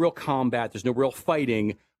there's no real combat, there's no real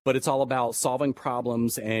fighting, but it's all about solving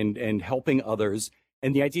problems and helping others.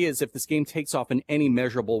 And the idea is if this game takes off in any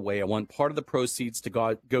measurable way, I want part of the proceeds to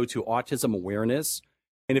go to autism awareness.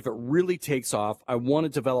 And if it really takes off, I want to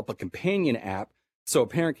develop a companion app so a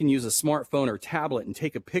parent can use a smartphone or tablet and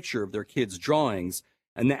take a picture of their kid's drawings,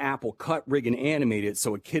 and the app will cut, rig, and animate it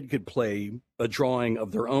so a kid could play a drawing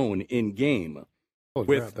of their own in game.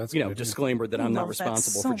 With, that's disclaimer that I'm not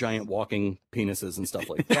responsible for giant walking penises and stuff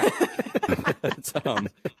like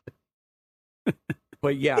that.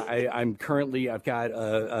 But yeah, I've got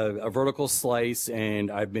a vertical slice, and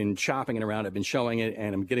I've been chopping it around. I've been showing it,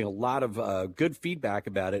 and I'm getting a lot of good feedback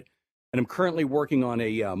about it. And I'm currently working on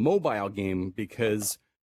a mobile game because,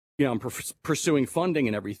 I'm pursuing funding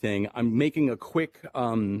and everything. I'm making a quick,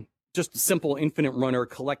 just simple infinite runner,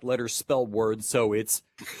 collect letters, spell words. So it's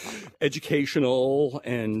educational,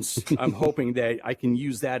 and I'm hoping that I can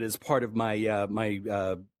use that as part of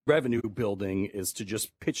my revenue building, is to just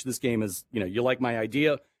pitch this game as, you like my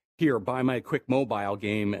idea, here, buy my quick mobile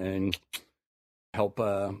game and help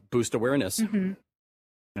boost awareness. Mm-hmm.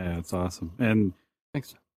 Yeah, it's awesome. And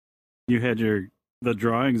thanks. You had the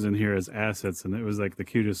drawings in here as assets, and it was like the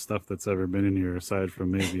cutest stuff that's ever been in here, aside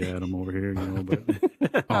from maybe Adam over here,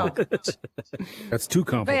 but that's too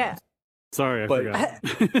complicated. Sorry, I forgot.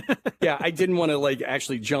 Yeah, I didn't want to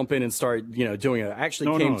actually jump in and start, doing it. I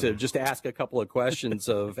actually came to just ask a couple of questions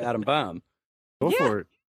of Adam Baum. Go for it.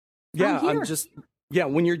 Yeah,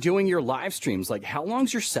 when you're doing your live streams, how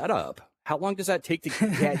long's your setup? How long does that take to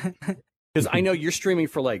get? Because I know you're streaming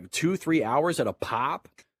for 2-3 hours at a pop.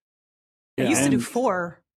 I used to do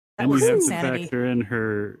 4. That and was you have insanity. to factor in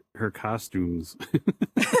her costumes.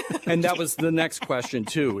 And that was the next question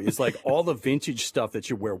too, is all the vintage stuff that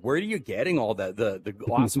you wear. Where are you getting all that, the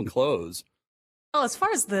awesome clothes? Oh, as far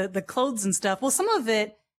as the clothes and stuff, well, some of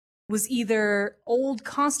it was either old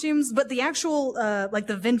costumes, but the actual,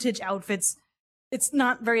 the vintage outfits, it's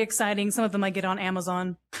not very exciting. Some of them I get on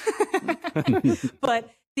Amazon. But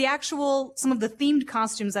the actual, some of the themed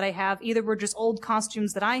costumes that I have either were just old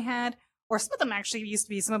costumes that I had, or some of them actually used to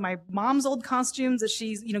be some of my mom's old costumes that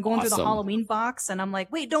she's, going through the Awesome. Halloween box. And I'm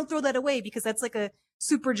like, wait, don't throw that away because that's like a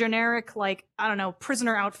super generic, like, I don't know,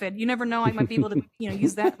 prisoner outfit. You never know. I might be able to,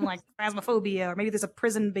 use that in like Phasmophobia, or maybe there's a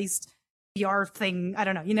prison based VR thing. I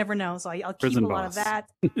don't know. You never know. So I'll keep Prison a lot of boss. that.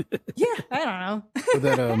 Yeah, I don't know. For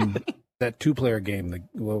that that 2-player game,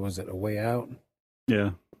 what was it, A Way Out?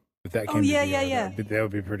 Yeah. If that Oh, came to yeah, VR, yeah, yeah. that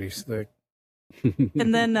would be pretty slick.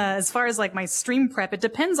 And then as far as like my stream prep, it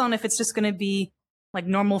depends on if it's just going to be like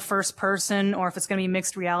normal first person or if it's going to be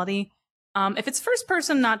mixed reality. If it's first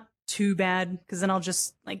person, not too bad, because then I'll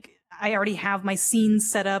just like, I already have my scenes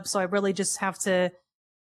set up, so I really just have to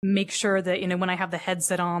make sure that when I have the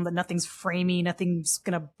headset on, that nothing's framey, nothing's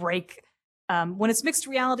gonna break. When it's mixed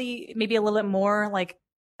reality, maybe a little bit more. Like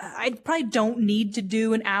I probably don't need to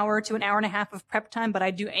do an hour to an hour and a half of prep time, but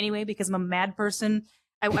I do anyway because I'm a mad person.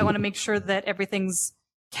 I want to make sure that everything's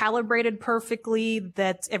calibrated perfectly,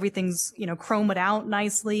 that everything's chromed out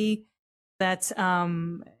nicely, that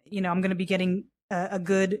I'm going to be getting a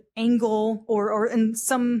good angle, or in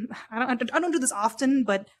some I don't do this often,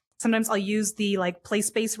 but sometimes I'll use the like play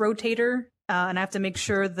space rotator, and I have to make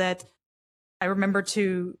sure that I remember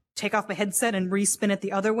to take off my headset and respin it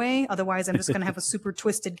the other way. Otherwise, I'm just going to have a super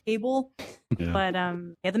twisted cable. Yeah.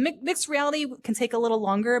 But the mixed reality can take a little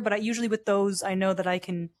longer, but usually with those, I know that I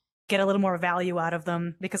can get a little more value out of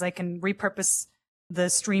them because I can repurpose the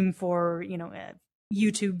stream for,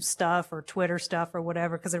 YouTube stuff or Twitter stuff or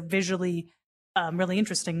whatever, because they're visually really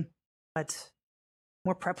interesting, but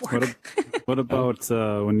more prep work. What about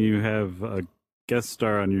when you have a guest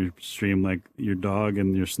star on your stream, like your dog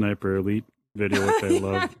and your Sniper Elite video, which I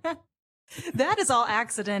love? That is all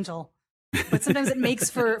accidental, but sometimes it makes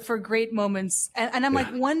for great moments. And I'm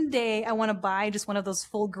like, one day I want to buy just one of those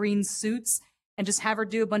full green suits and just have her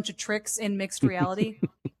do a bunch of tricks in mixed reality.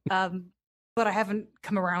 But I haven't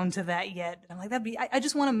come around to that yet. I'm like, I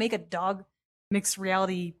just want to make a dog mixed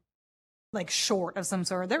reality like short of some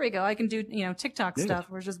sort. There we go. I can do TikTok stuff,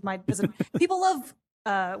 where it's just people love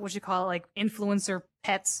what you call it, like influencer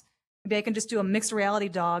pets. Maybe I can just do a mixed reality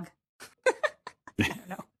dog. I don't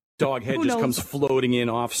know. Dog head Who just knows? comes floating in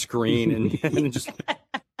off screen and just.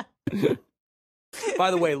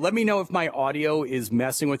 By the way, let me know if my audio is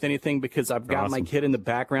messing with anything, because I've got my Awesome. kid in the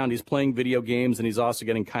background. He's playing video games and he's also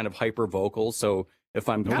getting kind of hyper vocal. So if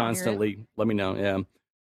I'm hear it. constantly, let me know. Yeah.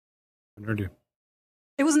 I heard you.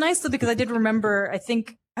 It was nice though, because I did remember, I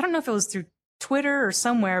don't know if it was through Twitter or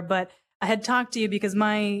somewhere, but I had talked to you because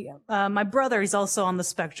my brother, he's also on the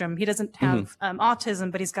spectrum. He doesn't have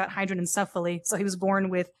autism, but he's got hydranencephaly. So he was born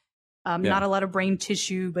with not a lot of brain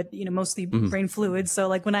tissue, but mostly brain fluid. So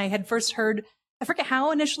like when I had first heard, I forget how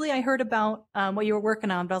initially I heard about what you were working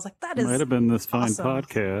on, but I was like, that is Might have been this fine awesome.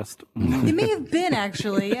 podcast. It may have been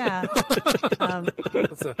actually, yeah.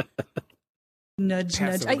 Nudge,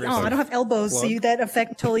 nudge. I don't have elbows, so that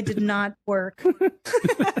effect totally did not work.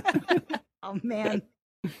 Oh man.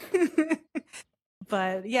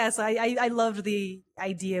 But yes, I loved the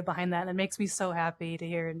idea behind that, and it makes me so happy to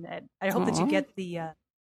hear. And I hope that you get the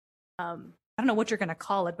I don't know what you're going to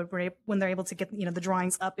call it, but when they're able to get the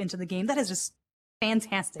drawings up into the game, that is just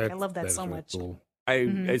fantastic. I love that is so really much. cool.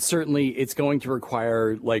 It's certainly, it's going to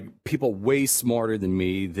require like people way smarter than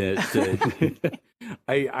me that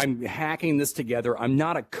I'm hacking this together. I'm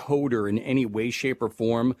not a coder in any way, shape, or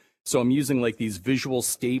form. So I'm using like these visual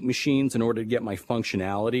state machines in order to get my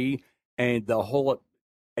functionality. And the whole,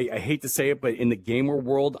 I hate to say it, but in the gamer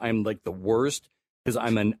world, I'm like the worst because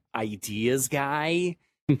I'm an ideas guy.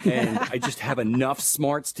 And I just have enough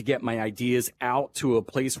smarts to get my ideas out to a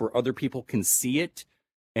place where other people can see it.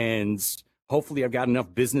 And hopefully I've got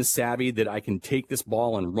enough business savvy that I can take this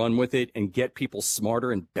ball and run with it and get people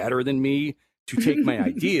smarter and better than me to take my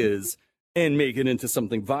ideas and make it into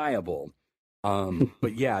something viable.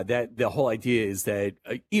 But yeah, that the whole idea is that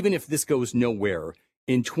even if this goes nowhere,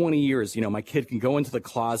 in 20 years, my kid can go into the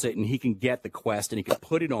closet and he can get the Quest and he can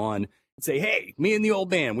put it on and say, hey, me and the old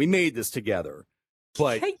man, we made this together.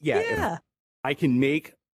 But Heck yeah, yeah. if I can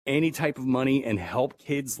make any type of money and help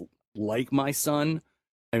kids like my son,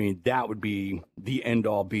 I mean, that would be the end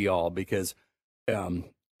all be all, because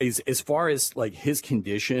as far as like his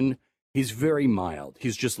condition, he's very mild.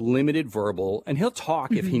 He's just limited verbal, and he'll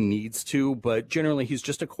talk if he needs to, but generally he's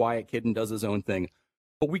just a quiet kid and does his own thing.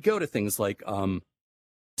 But we go to things like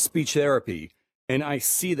speech therapy, and I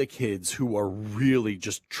see the kids who are really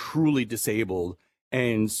just truly disabled,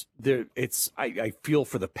 and I feel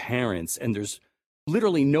for the parents, and there's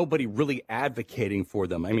literally nobody really advocating for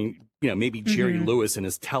them. I mean, maybe Jerry Lewis and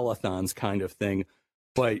his telethons kind of thing,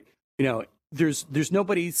 but there's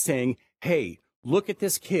nobody saying, hey, look at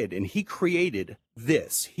this kid and he created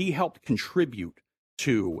this. He helped contribute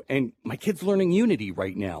to, and my kid's learning Unity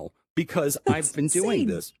right now because I've been doing insane.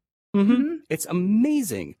 this. Mhm. It's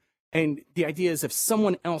amazing. And the idea is if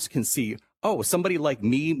someone else can see, oh, somebody like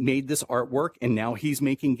me made this artwork and now he's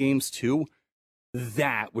making games too,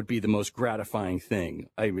 that would be the most gratifying thing.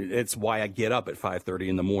 It's why I get up at 5:30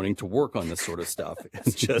 in the morning to work on this sort of stuff.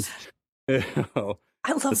 It's just, I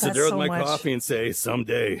love to sit that there with so my much. coffee and say,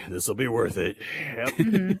 someday this will be worth it. Yep.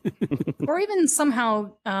 Mhm. Or even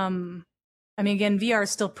somehow, I mean, again, VR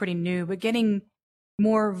is still pretty new, but getting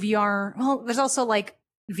more VR. Well, there's also like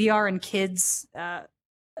VR and kids.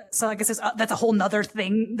 So I guess that's a whole nother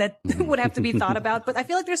thing that would have to be thought about. But I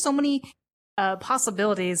feel like there's so many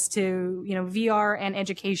possibilities to, VR and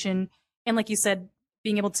education. And like you said,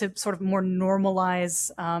 being able to sort of more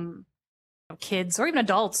normalize kids or even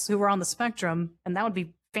adults who are on the spectrum. And that would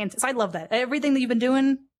be fantastic. I love that. Everything that you've been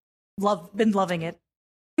doing, been loving it.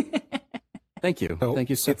 Thank you. So Thank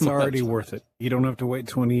you so it's much. already worth it. You don't have to wait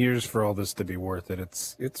 20 years for all this to be worth it.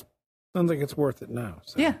 It's sounds like it's worth it now.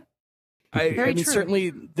 So. Yeah. I Very mean, true. certainly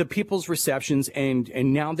the people's receptions and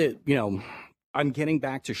now that, I'm getting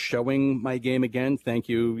back to showing my game again. Thank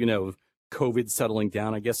you, COVID settling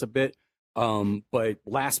down, I guess, a bit. But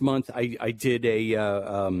last month I did a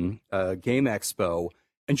game expo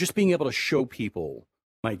and just being able to show people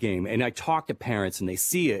my game. And I talked to parents and they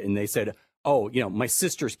see it and they said, oh, my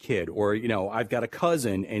sister's kid, or, I've got a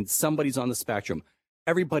cousin and somebody's on the spectrum.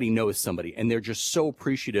 Everybody knows somebody and they're just so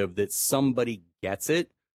appreciative that somebody gets it.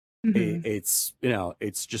 Mhm.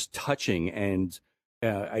 It's just touching. And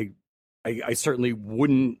I certainly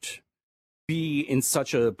wouldn't be in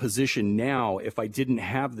such a position now if I didn't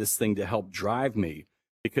have this thing to help drive me,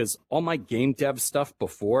 because all my game dev stuff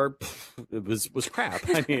before, it was crap.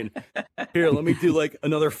 I mean, here, let me do like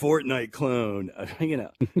another Fortnite clone.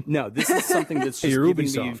 No, this is something that's just You're giving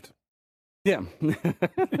Ubisoft. me. Yeah.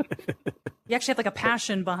 You actually have like a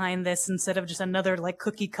passion behind this instead of just another like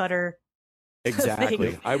cookie cutter.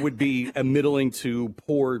 Exactly. thing. I would be middling to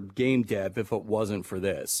poor game dev if it wasn't for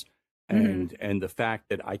this. And the fact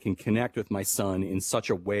that I can connect with my son in such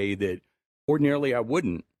a way that ordinarily I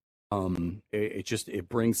wouldn't, it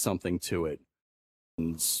brings something to it.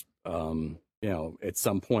 And, at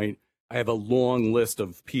some point, I have a long list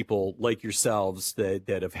of people like yourselves that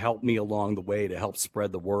have helped me along the way to help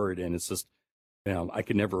spread the word. And it's just, I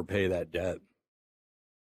could never repay that debt.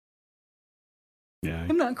 Yeah.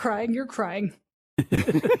 I'm not crying, you're crying.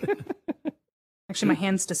 Actually, my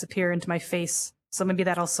hands disappear into my face. So maybe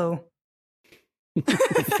that also.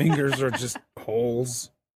 Fingers are just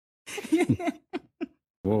holes.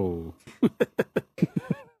 Whoa.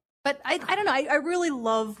 But I don't know. I really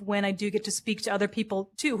love when I do get to speak to other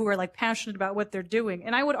people too who are like passionate about what they're doing.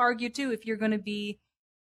 And I would argue too, if you're going to be,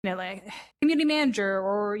 like community manager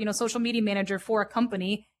or, social media manager for a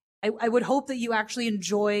company, I would hope that you actually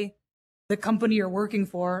enjoy the company you're working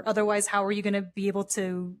for. Otherwise, how are you going to be able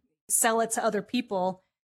to sell it to other people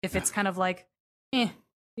if it's kind of like, you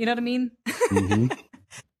know what I mean? Mhm.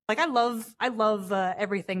 Like I love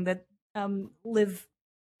everything that Liv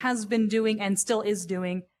has been doing and still is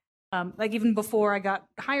doing. Like even before I got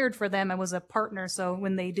hired for them, I was a partner. So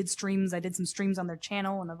when they did streams, I did some streams on their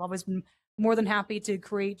channel, and I've always been more than happy to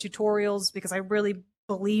create tutorials because I really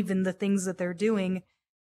believe in the things that they're doing.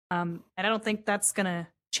 And I don't think that's gonna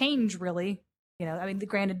change really. I mean,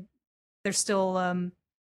 granted, they're still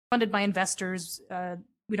funded by investors.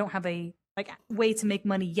 We don't have a way to make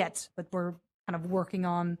money yet, but we're kind of working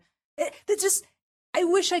on it. I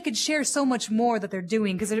wish I could share so much more that they're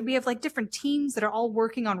doing, because we have like different teams that are all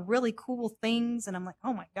working on really cool things, and I'm like,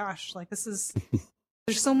 oh my gosh, like there's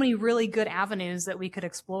so many really good avenues that we could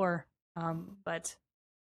explore. But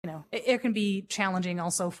it can be challenging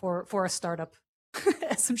also for a startup,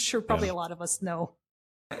 as I'm sure probably a lot of us know.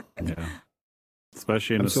 Yeah.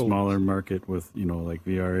 Especially in Absolutely. a smaller market with, like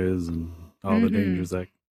VR is and all the Mhm. dangers that,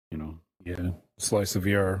 Yeah. Slice of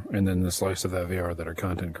VR, and then the slice of that VR that are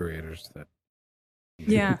content creators that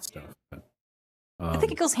Yeah. stuff. But, I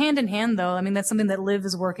think it goes hand in hand, though. I mean, that's something that Liv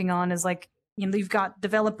is working on. Is like, you've got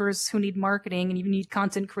developers who need marketing, and you need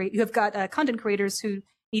You have got content creators who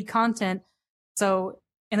need content. So,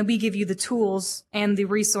 and then we give you the tools and the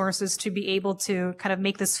resources to be able to kind of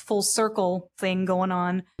make this full circle thing going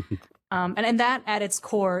on. And that at its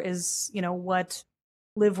core is, what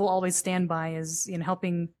Liv will always stand by is,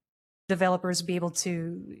 helping developers be able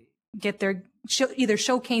to get their either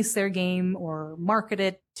showcase their game or market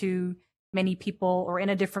it to many people or in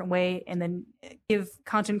a different way, and then give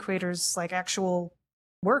content creators like actual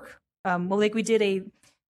work. Well, like we did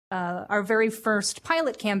our very first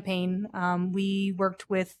pilot campaign, we worked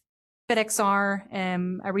with FedXR,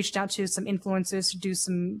 and I reached out to some influencers to do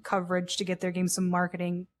some coverage to get their game some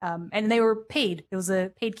marketing, and they were paid. It was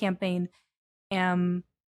a paid campaign.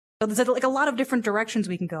 So there's like a lot of different directions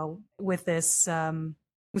we can go with this.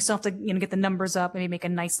 We still have to get the numbers up, maybe make a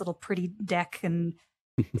nice little pretty deck and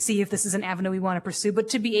see if this is an avenue we want to pursue. But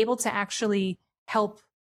to be able to actually help,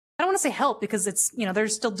 I don't want to say help because it's, they're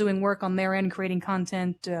still doing work on their end, creating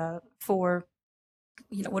content for,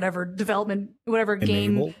 whatever development, whatever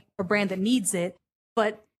game or brand that needs it.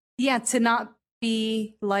 But yeah, to not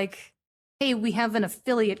be like, hey, we have an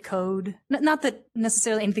affiliate code. Not that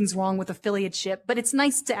necessarily anything's wrong with affiliateship, but it's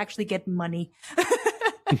nice to actually get money.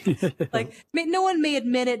 Like, no one may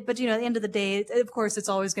admit it, but at the end of the day, of course, it's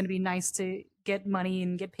always going to be nice to get money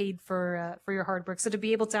and get paid for your hard work. So to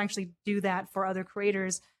be able to actually do that for other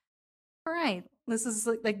creators, all right, this is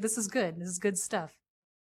this is good. This is good stuff.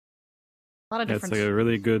 A lot of different. It's like a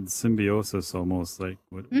really good symbiosis, almost like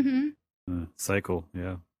what cycle.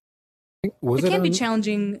 Yeah. It can be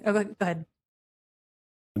challenging. Oh, go ahead.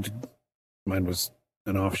 Mine was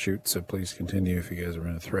an offshoot, so please continue if you guys are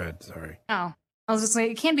in a thread. Sorry. Oh, I was just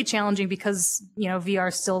saying it can be challenging because VR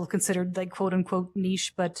is still considered like quote unquote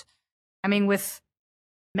niche, but I mean with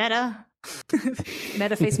Meta,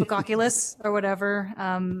 Meta, Facebook, Oculus, or whatever.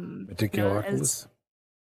 Particular Oculus.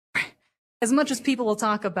 As much as people will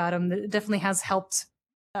talk about them, it definitely has helped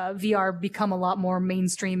VR become a lot more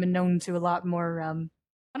mainstream and known to a lot more. I don't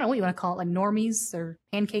know what you want to call it, like normies or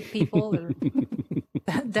pancake people or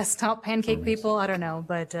desktop pancake normies. People. I don't know,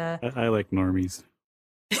 but I like normies.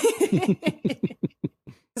 Because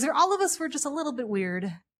all of us were just a little bit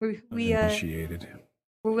weird. We initiated.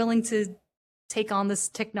 We're willing to take on this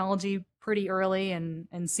technology pretty early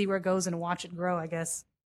and see where it goes and watch it grow, I guess.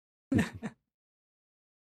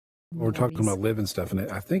 We're talking about Live and stuff, and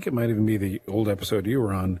I think it might even be the old episode you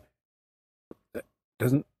were on.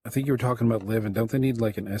 I think you were talking about Live, and don't they need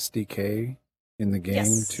like an SDK in the game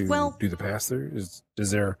to do the pass-through? Is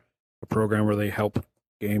there a program where they help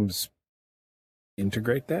games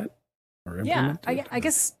integrate that or implement it? I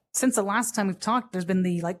guess since the last time we've talked, there's been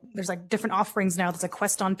there's different offerings now. There's like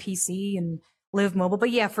Quest on PC and Live Mobile, but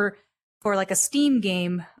yeah, for like a Steam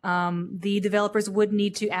game, the developers would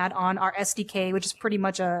need to add on our SDK, which is pretty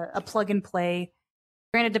much a plug and play.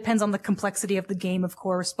 Granted, it depends on the complexity of the game, of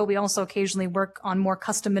course, but we also occasionally work on more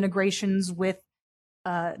custom integrations with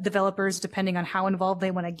developers depending on how involved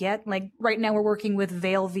they want to get. Like right now, we're working with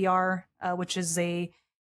Veil VR, which is a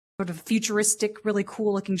sort of futuristic, really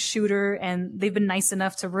cool looking shooter, and they've been nice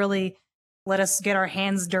enough to really let us get our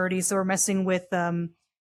hands dirty. So we're messing with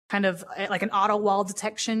kind of like an auto wall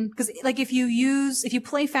detection, because like if you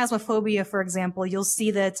play Phasmophobia, for example, you'll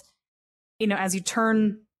see that as you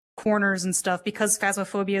turn corners and stuff, because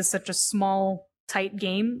Phasmophobia is such a small, tight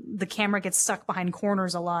game, the camera gets stuck behind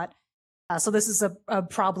corners a lot. So this is a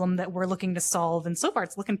problem that we're looking to solve, and so far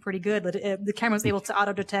it's looking pretty good. The camera's able to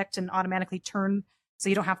auto detect and automatically turn, so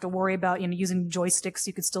you don't have to worry about using joysticks.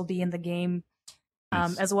 You could still be in the game,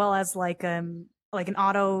 nice. As well as like an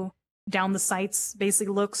auto down the sights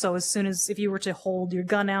basically look. So as soon as if you were to hold your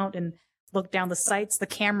gun out and look down the sights, the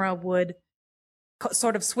camera would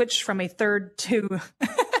sort of switch from a third to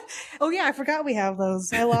oh yeah, I forgot we have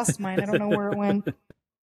those. I lost mine. I don't know where it went.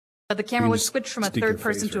 But the camera would switch from a third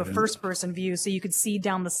person to a first person view, so you could see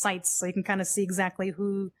down the sights, so you can kind of see exactly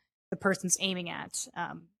who the person's aiming at.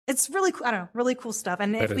 It's really cool. I don't know, really cool stuff.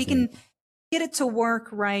 And if we can get it to work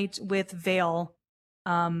right with Veil,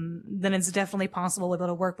 then it's definitely possible to be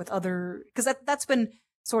able to work with other, because that's been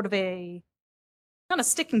sort of not a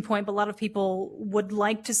sticking point, but a lot of people would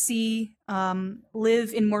like to see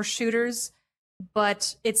Live in more shooters,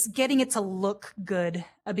 but it's getting it to look good,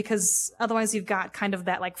 because otherwise you've got kind of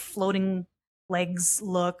that like floating legs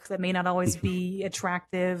look that may not always be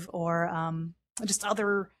attractive, or just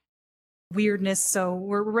other weirdness. So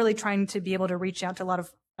we're really trying to be able to reach out to a lot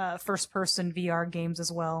of first-person VR games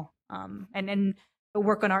as well, and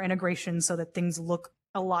work on our integration so that things look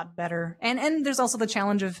a lot better. And there's also the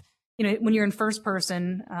challenge of, when you're in first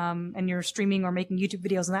person and you're streaming or making YouTube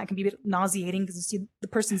videos, and that can be a bit nauseating because you see the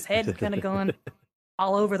person's head kind of going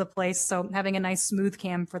all over the place. So having a nice smooth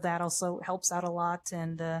cam for that also helps out a lot.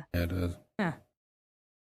 And it does. Yeah.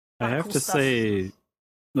 I have to say,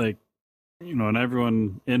 like, and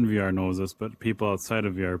everyone in VR knows this, but people outside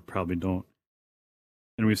of VR probably don't.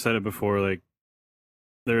 And we've said it before, like,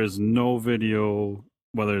 there is no video,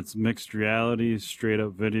 whether it's mixed reality, straight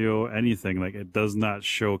up video, anything, like it does not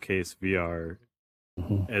showcase VR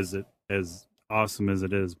as awesome as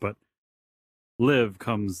it is. But Live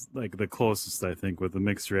comes like the closest, I think, with the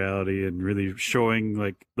mixed reality and really showing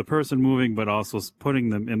like the person moving, but also putting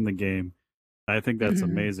them in the game. I think that's Mhm.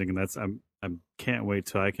 amazing, and I can't wait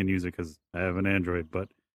till I can use it because I have an Android. But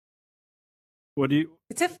what do you?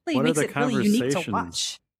 It definitely What are makes the it really unique to conversations?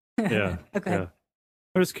 watch. Yeah, Okay. yeah.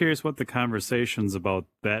 I was curious what the conversations about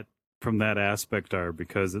that from that aspect are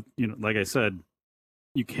because like I said,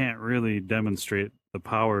 you can't really demonstrate the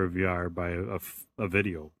power of VR by a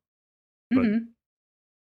video. But hmm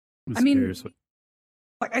I I was mean, curious.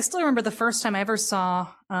 like I still remember the first time I ever saw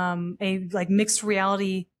a like mixed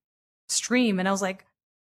reality stream, and I was like,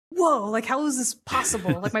 "Whoa! Like, how is this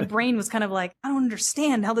possible?" Like, my brain was kind of like, "I don't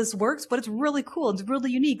understand how this works, but it's really cool. It's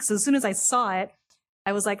really unique." So as soon as I saw it,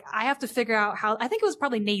 I was like, "I have to figure out how." I think it was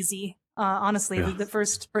probably Nazy, honestly, Yeah. the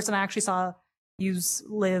first person I actually saw use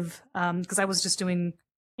Live, because I was just doing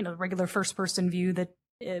regular first person view that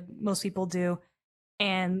most people do,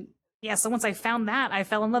 and yeah. So once I found that, I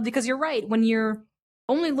fell in love because you're right. When you're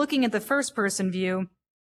only looking at the first person view,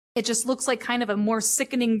 it just looks like kind of a more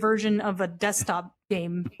sickening version of a desktop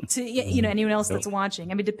game to anyone else that's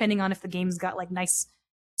watching. I mean, depending on if the game's got like nice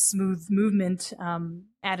smooth movement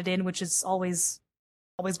added in, which is always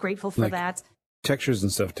grateful for Like that. textures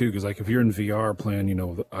and stuff too, because like if you're in VR playing, the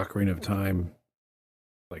Ocarina of Time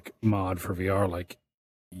like mod for VR, like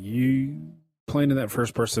you playing in that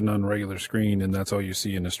first person on regular screen, and that's all you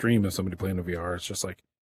see in a stream of somebody playing a VR. It's just like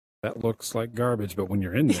that looks like garbage, but when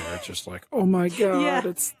you're in there, it's just like, oh my god, Yeah.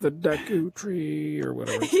 it's the Deku tree or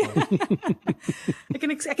whatever. It's Yeah.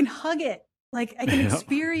 called. I can hug it, like I can Yep.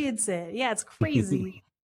 experience it. Yeah, it's crazy,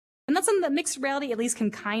 and that's something that mixed reality at least can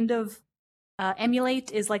kind of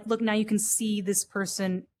emulate. Is like, look, now you can see this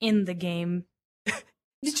person in the game.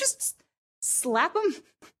 You just slap them.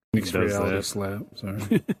 Mixed Does reality that. slap.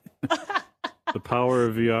 Sorry. The power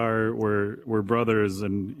of VR. We're brothers,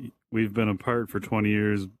 and we've been apart for 20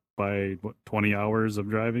 years by 20 hours of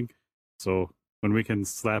driving. So when we can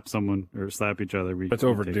slap someone or slap each other, It's we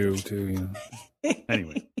overdue take it. too.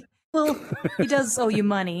 Anyway. Well, he does owe you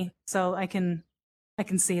money, so I can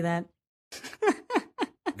see that.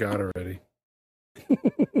 Got already.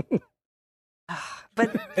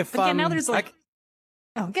 But If yeah, now there's like,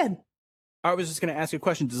 oh, good. I was just going to ask you a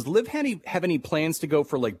question. Does Live have any plans to go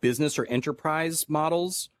for like business or enterprise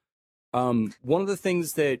models? One of the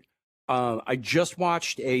things that I just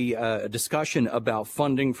watched a discussion about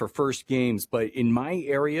funding for first games, but in my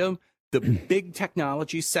area, the big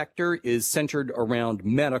technology sector is centered around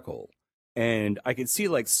medical. And I could see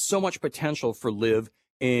like so much potential for Live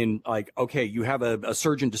in like, okay, you have a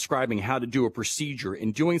surgeon describing how to do a procedure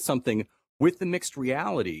and doing something with the mixed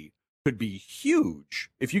reality could be huge.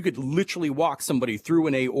 If you could literally walk somebody through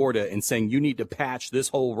an aorta and saying, you need to patch this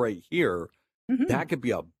hole right here, Mhm. that could be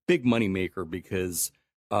a big moneymaker because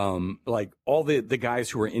like all the guys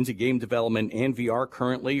who are into game development and VR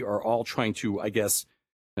currently are all trying to, I guess,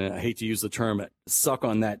 I hate to use the term, suck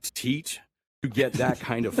on that teat to get that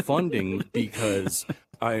kind of funding because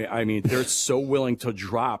I mean, they're so willing to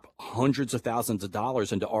drop hundreds of thousands of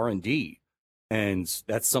dollars into R&D. And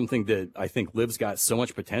that's something that I think Liv's got so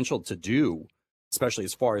much potential to do, especially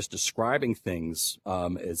as far as describing things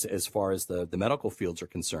as far as the medical fields are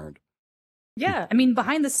concerned. Yeah, I mean,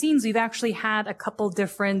 behind the scenes, we've actually had a couple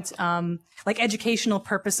different like educational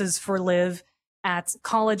purposes for Live at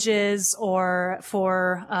colleges or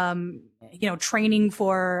for training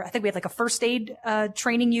for. I think we had like a first aid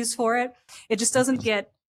training use for it. It just doesn't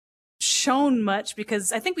get shown much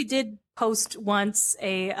because I think we did post once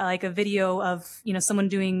a video of someone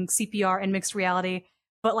doing CPR in mixed reality,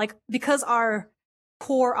 but like because our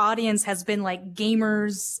core audience has been like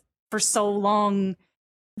gamers for so long,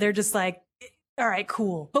 they're just like, all right,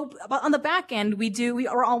 cool. But on the back end, we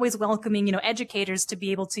are always welcoming, educators to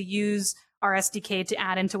be able to use our SDK to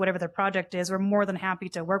add into whatever their project is. We're more than happy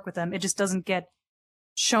to work with them. It just doesn't get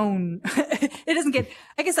shown. It doesn't get,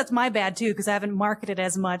 I guess that's my bad too, because I haven't marketed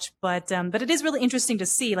as much, but it is really interesting to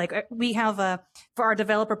see. Like we have for our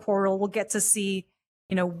developer portal, we'll get to see,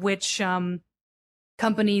 which,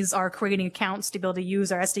 companies are creating accounts to be able to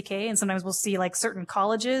use our SDK. And sometimes we'll see like certain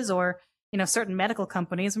colleges or, certain medical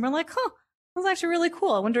companies. And we're like, huh, that's actually really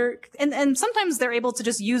cool. I wonder, and sometimes they're able to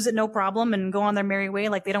just use it no problem and go on their merry way.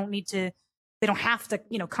 Like they don't have to,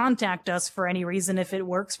 contact us for any reason. If it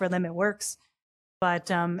works for them, it works. But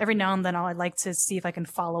every now and then I'd like to see if I can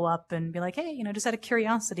follow up and be like, hey, just out of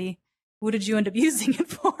curiosity, what did you end up using it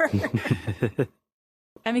for?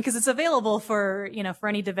 I mean, because it's available for, for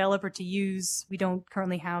any developer to use. We don't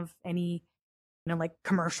currently have any, like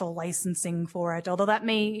commercial licensing for it. Although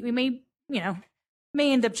we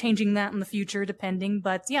may end up changing that in the future, depending.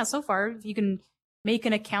 But yeah, so far you can make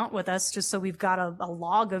an account with us just so we've got a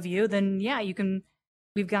log of you, then yeah, you can.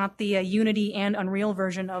 We've got the Unity and Unreal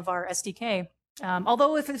version of our SDK.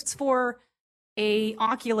 Although if it's for a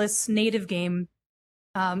Oculus native game,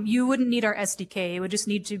 you wouldn't need our SDK. It would just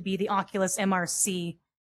need to be the Oculus MRC.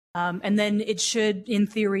 And then it should, in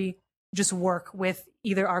theory, just work with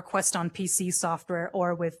either our Quest on PC software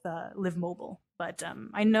or with Live Mobile. But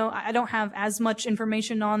I know I don't have as much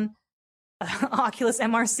information on Oculus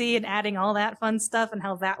MRC and adding all that fun stuff and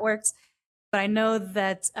how that works. But I know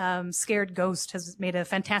that Scared Ghost has made a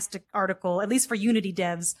fantastic article, at least for Unity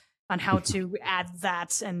devs, on how to add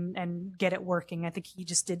that and get it working. I think he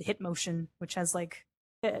just did Hitmotion, which has like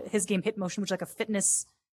his game Hitmotion, which is like a fitness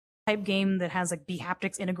type game that has like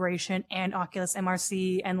bHaptics integration and Oculus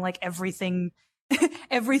MRC and like everything,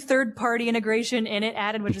 every third party integration in it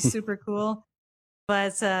added, which is super cool.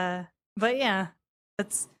 But yeah,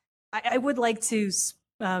 that's I would like to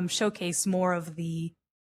showcase more of the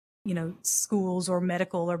schools or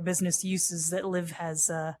medical or business uses that Live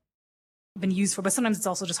has been used for. But sometimes it's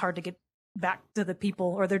also just hard to get back to the people,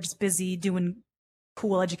 or they're just busy doing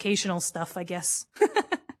cool educational stuff, I guess.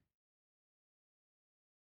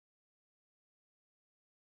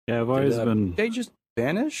 Yeah, I've always been. They just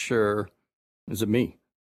vanish, or is it me?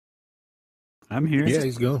 I'm here. Yeah,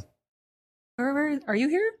 he's gone. Where are you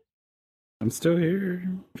here? I'm still here.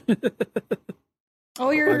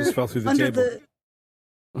 Oh, you're I just fell through the under table.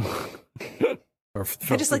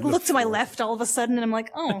 I just like looked to my left all of a sudden, and I'm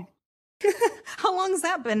like, oh, how long has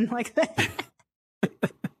that been like that?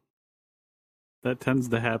 That tends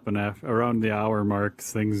to happen around the hour mark.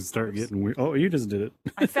 Things start getting weird. Oh, you just did it.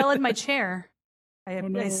 I fell in my chair. Oh,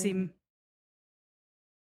 no. I seem.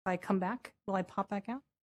 If I come back, will I pop back out?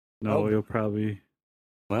 No, you'll probably.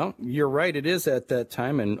 Well, you're right. It is at that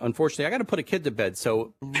time, and unfortunately, I got to put a kid to bed.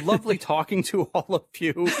 So lovely talking to all of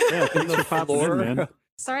you. Yeah, thanks for popping in, man.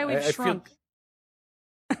 Sorry, we've shrunk.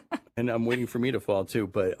 And I'm waiting for me to fall too.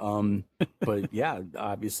 But yeah,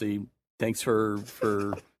 obviously, thanks for.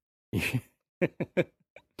 I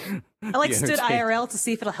like stood IRL to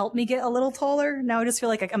see if it'll help me get a little taller. Now I just feel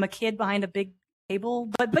like I'm a kid behind a big table.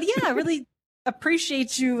 But yeah, I really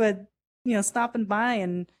appreciate you, stopping by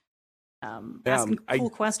and asking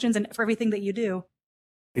cool questions and for everything that you do.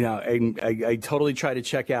 I totally try to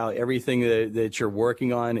check out everything that you're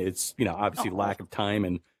working on. It's obviously lack of time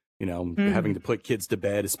and having to put kids to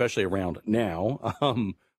bed, especially around now.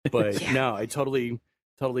 But yeah. No, I totally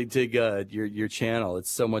dig your channel.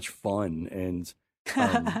 It's so much fun, and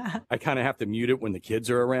I kind of have to mute it when the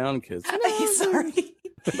kids are around because. Sorry.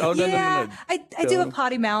 Oh no, yeah, no. I do a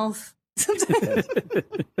potty mouth.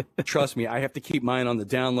 Trust me, I have to keep mine on the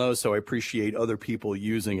down low, so I appreciate other people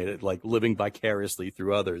using it, like living vicariously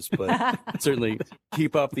through others. But certainly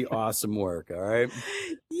keep up the awesome work. All right.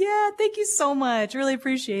 Yeah, thank you so much. Really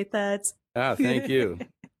appreciate that. Thank you.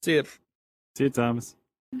 See you. See you, Thomas.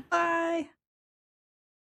 Bye.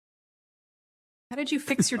 How did you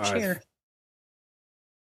fix your chair?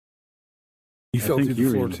 You fell through the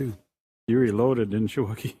floor too. You reloaded, didn't you,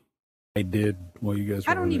 Wookie? I did while you guys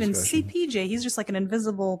were I don't even see PJ. He's just like an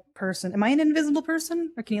invisible person. Am I an invisible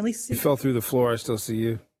person? Or can you at least see? You fell through the floor. I still see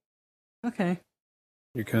you. Okay.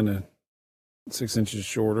 You're kind of 6 inches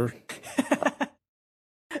shorter.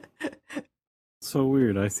 So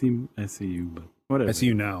weird. I see you, but whatever. I see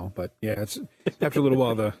you now, but yeah, it's after a little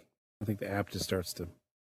while. I think the app just starts to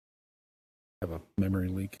have a memory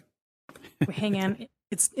leak. Wait, hang on.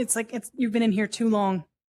 It's like you've been in here too long.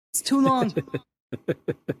 It's too long.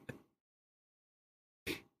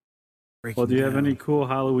 Well, do you have any cool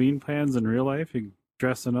Halloween plans in real life? You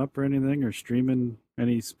dressing up or anything, or streaming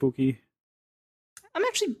any spooky? I'm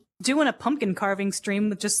actually doing a pumpkin carving stream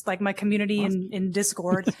with just like my community in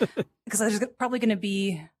Discord because there's probably going to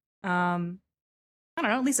be, I don't know,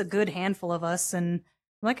 at least a good handful of us, and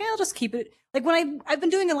I'm like, I'll just keep it. Like when I've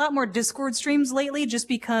been doing a lot more Discord streams lately, just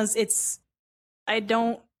because I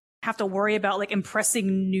don't have to worry about like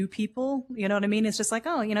impressing new people. You know what I mean? It's just like,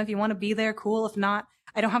 oh, if you want to be there, cool. If not,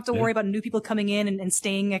 I don't have to worry about new people coming in and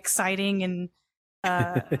staying exciting and,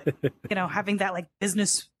 having that like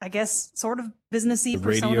business, I guess, sort of businessy the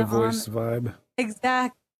persona radio voice vibe.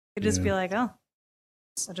 Exactly. It'd just be like, oh,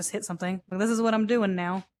 I just hit something. Like, this is what I'm doing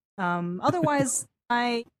now. Otherwise,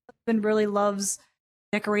 my husband really loves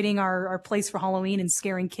decorating our place for Halloween and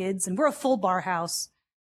scaring kids. And we're a full bar house.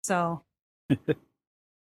 So, but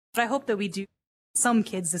I hope that we do some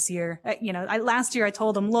kids this year. Last year I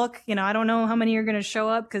told them, look, I don't know how many are going to show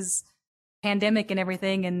up because pandemic and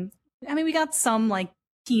everything. And I mean, we got some like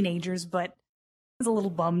teenagers, but I was a little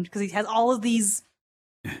bummed because he has all of these,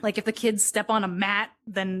 like if the kids step on a mat,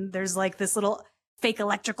 then there's like this little fake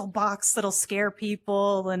electrical box that'll scare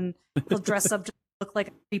people, and he'll dress up to look like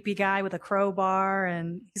a creepy guy with a crowbar,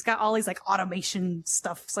 and he's got all these like automation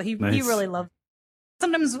stuff. So he Nice. really loves.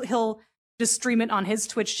 Sometimes he'll just stream it on his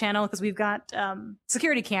Twitch channel because we've got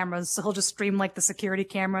security cameras, so he'll just stream like the security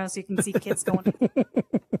camera so you can see kids going.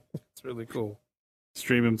 It's really cool.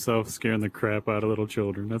 Stream himself scaring the crap out of little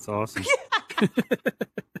children. That's awesome.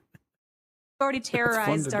 Already to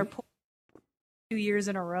terrorized our do. poor 2 years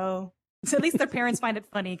in a row. So at least their parents find it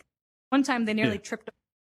funny. One time they nearly Yeah. tripped a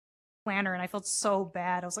planner, and I felt so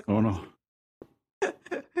bad. I was like, Oh no. but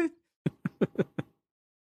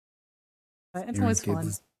it's Scaring always fun.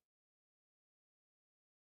 kids.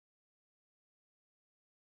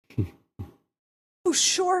 Oh,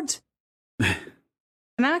 short. And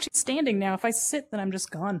I'm actually standing now. If I sit, then I'm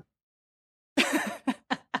just gone.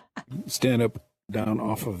 Stand up, down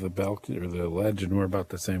off of the balcony or the ledge, and we're about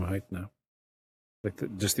the same height now.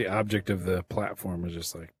 Like just the object of the platform is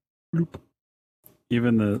just like. Bloop.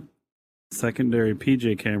 Even the secondary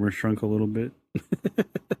PJ camera shrunk a little bit.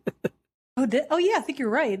 Oh yeah, I think you're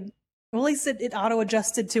right. Well, at least it auto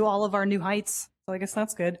adjusted to all of our new heights. So I guess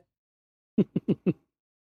that's good.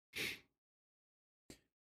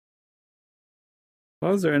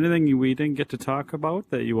 Well, is there anything we didn't get to talk about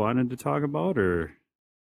that you wanted to talk about, or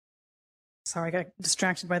Sorry, I got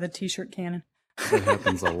distracted by the t-shirt cannon. that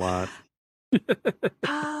happens a lot?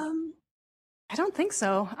 I don't think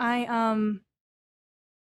so. I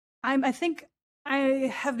think I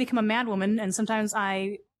have become a madwoman, and sometimes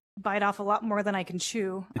I bite off a lot more than I can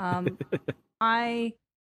chew. I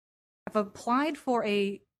have applied for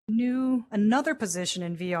another position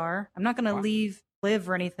in VR. I'm not going to Wow. live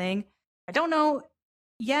or anything. I don't know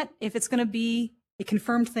yet if it's going to be a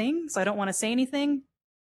confirmed thing, so I don't want to say anything.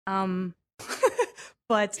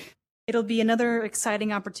 But it'll be another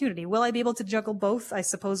exciting opportunity. Will I be able to juggle both? I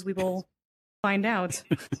suppose we will find out.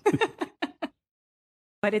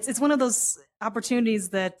 But it's one of those opportunities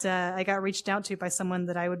that I got reached out to by someone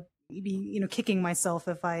that I would be kicking myself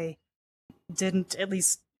if I didn't at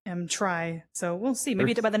least try. So we'll see.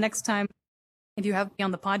 Maybe by the next time, if you have me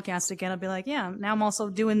on the podcast again, I'll be like, yeah, now I'm also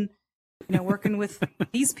doing, working with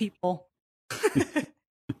these people.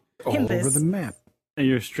 All In over this. the map. And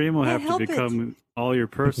your stream will Can't have to help it. become all your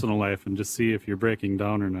personal life and just see if you're breaking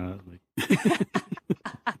down or not. Like,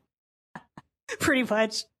 Pretty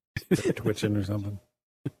much. Twitching or something.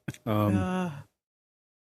 I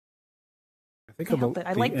think Can't help about it.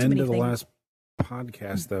 I the like too end many of the things. last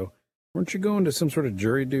podcast, though. Weren't you going to some sort of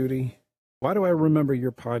jury duty? Why do I remember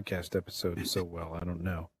your podcast episode so well? I don't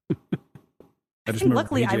know. I just think remember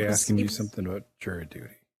luckily I PJ was asking you able- something about jury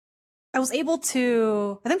duty. I was able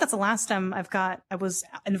to, I think that's the last time I was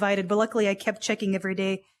invited, but luckily I kept checking every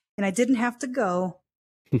day and I didn't have to go.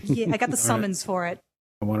 Yeah, I got the All right. summons for it.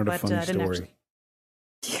 I wanted a But, funny I didn't story.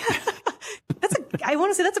 I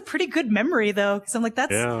want to say that's a pretty good memory though. Cause I'm like,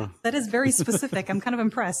 yeah. that is very specific. I'm kind of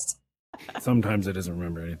impressed. Sometimes it doesn't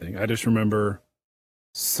remember anything. I just remember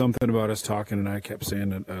something about us talking, and I kept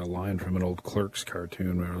saying a line from an old Clerks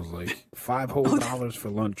cartoon where I was like, $5 whole for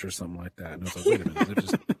lunch or something like that. And I was like, wait a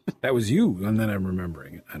minute, that was you. And then I'm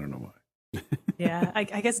remembering it. I don't know why. Yeah. I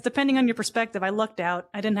guess depending on your perspective, I lucked out.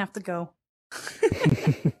 I didn't have to go.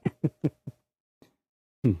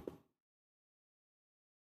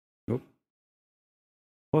 Nope.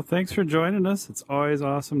 Well, thanks for joining us. It's always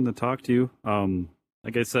awesome to talk to you.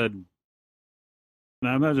 Like I said, and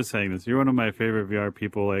I'm not just saying this. You're one of my favorite VR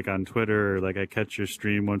people. Like on Twitter, or like I catch your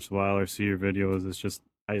stream once in a while or see your videos. It's just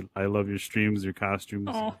I love your streams, your costumes.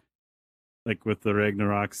 Oh, Like with the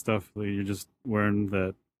Ragnarok stuff, like you're just wearing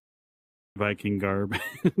that Viking garb.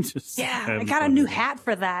 Just yeah. I having got a fun new with it. hat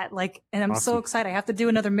for that. Like, and I'm so Awesome. excited. I have to do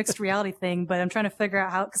another mixed reality thing, but I'm trying to figure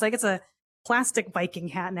out how, cause like it's a plastic Viking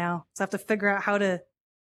hat now. So I have to figure out how to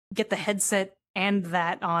get the headset and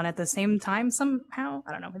that on at the same time somehow.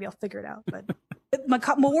 I don't know. Maybe I'll figure it out, but my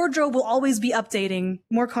wardrobe will always be updating.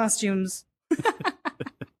 More costumes.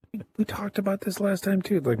 We talked about this last time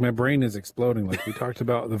too. Like my brain is exploding. Like we talked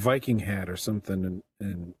about the Viking hat or something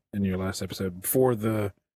in your last episode for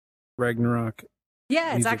the Ragnarok. Yeah,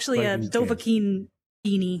 it's Music actually a Viking Dovahkiin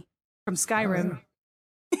beanie from Skyrim.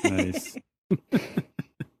 Nice.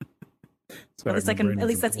 At least at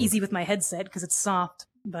least that's easy with my headset because it's soft.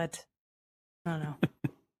 But I don't know.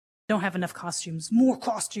 Don't have enough costumes. More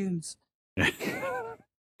costumes.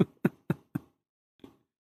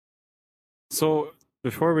 So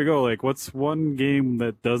before we go, like, what's one game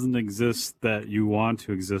that doesn't exist that you want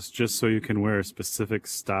to exist, just so you can wear a specific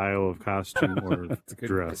style of costume or That's a good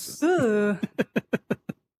dress? Ugh.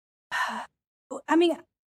 I mean,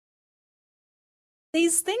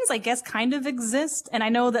 these things, I guess, kind of exist. And I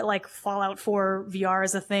know that like Fallout 4 VR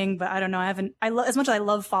is a thing, but I don't know. As much as I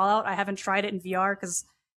love Fallout, I haven't tried it in VR because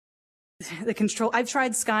the control. I've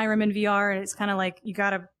tried Skyrim in VR, and it's kind of like you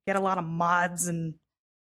gotta get a lot of mods and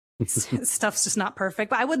stuff's just not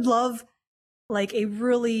perfect. But I would love like a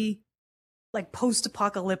really like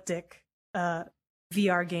post-apocalyptic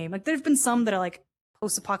VR game. Like there's been some that are like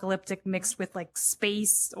post-apocalyptic mixed with like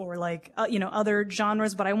space or like other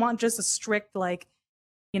genres, but I want just a strict like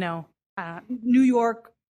New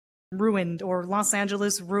York ruined or Los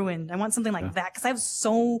Angeles ruined. I want something like that because I have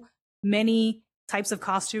so many types of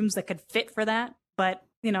costumes that could fit for that. But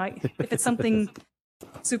if it's something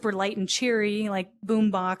super light and cheery like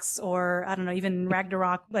Boombox or I don't know, even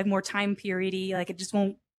Ragnarok, like more time periody, like it just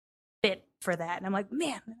won't fit for that. And I'm like,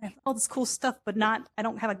 man, I have all this cool stuff, but I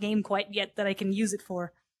don't have a game quite yet that I can use it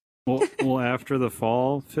for. Will After the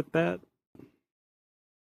Fall fit that?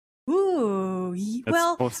 Ooh,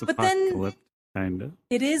 well, but then kind of.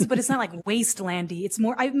 it is, but it's not like wastelandy. It's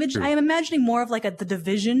more. I am imagining more of like The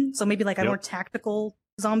Division, so maybe like a more tactical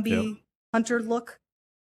zombie hunter look.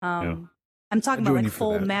 I'm talking about like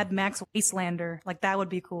full Mad Max Wastelander. Like that would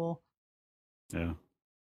be cool. Yeah,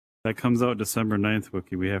 that comes out December 9th,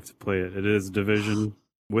 Wookie. We have to play it. It is Division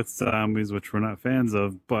with zombies, which we're not fans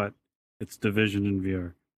of, but it's Division in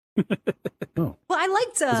VR. Well, I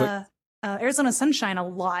liked Arizona Sunshine a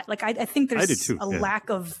lot. Like I think there's a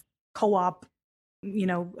lack of co-op,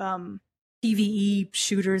 PvE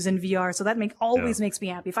shooters in VR, so that always makes me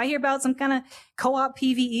happy. If I hear about some kind of co-op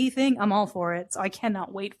PvE thing, I'm all for it. So I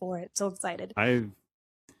cannot wait for it. So excited. I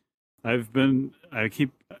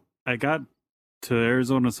got to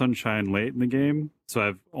Arizona Sunshine late in the game, so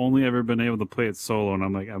I've only ever been able to play it solo, and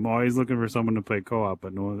I'm always looking for someone to play co-op,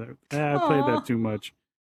 but no, I played that too much.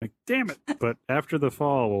 Like, damn it! But After the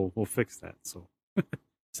Fall, we'll fix that. So,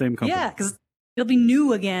 same company. Yeah, because it'll be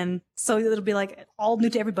new again, so it'll be like all new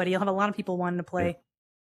to everybody. You'll have a lot of people wanting to play,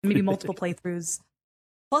 maybe multiple playthroughs.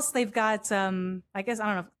 Plus, they've got, I guess, I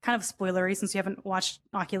don't know, kind of spoilery since you haven't watched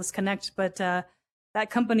Oculus Connect, but that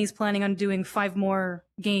company's planning on doing 5 more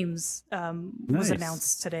games. Was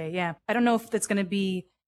announced today. Yeah, I don't know if it's going to be,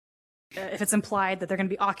 if it's implied that they're going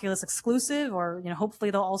to be Oculus exclusive, or hopefully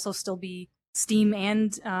they'll also still be Steam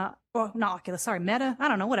and not Oculus. Sorry, Meta. I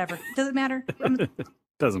don't know. Whatever. Does it matter?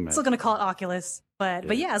 Doesn't matter. Still going to call it Oculus,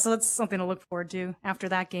 but yeah. So that's something to look forward to after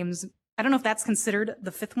that game's. I don't know if that's considered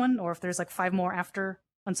the 5th one or if there's like 5 more after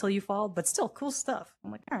Until You Fall, but still cool stuff.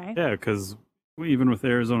 I'm like, all right. Yeah, because even with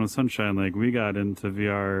Arizona Sunshine, like we got into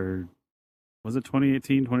VR. Was it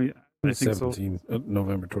 2018? I think so.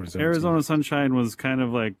 November 2017. Arizona Sunshine was kind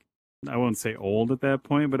of like, I won't say old at that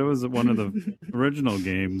point, but it was one of the original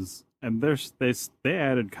games. And they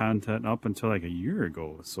added content up until like a year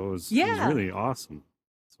ago, so it was really awesome.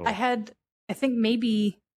 So I think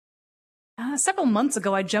maybe several months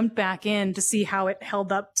ago, I jumped back in to see how it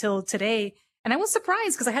held up till today, and I was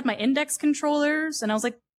surprised because I had my index controllers, and I was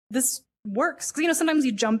like, "This works." Because sometimes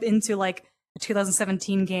you jump into like a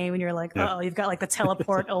 2017 game, and you're like, "Oh, you've got like the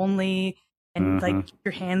teleport only, and like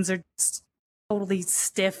your hands are just totally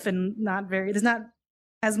stiff and not very. There's not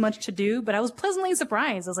as much to do." But I was pleasantly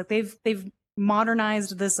surprised. I was like, they've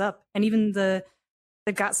modernized this up, and even they've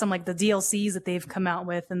got some like the DLCs that they've come out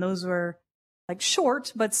with, and those were like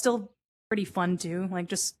short but still pretty fun too. Like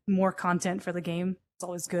just more content for the game. It's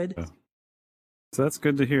always good. Yeah. So that's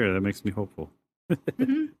good to hear. That makes me hopeful.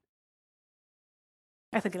 Mm-hmm.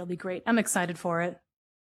 I think it'll be great. I'm excited for it.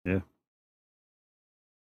 Yeah.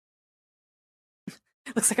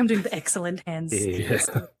 Looks like I'm doing the excellent hands. Yeah.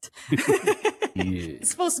 It's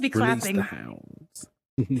supposed to be clapping. Release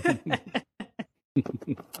the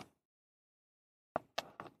hounds.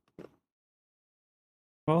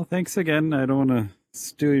 Well, thanks again. I don't want to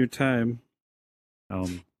steal your time.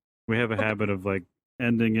 We have a habit of like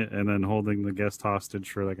ending it and then holding the guest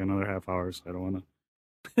hostage for like another half hour, so I don't want to.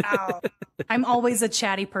 Ow. I'm always a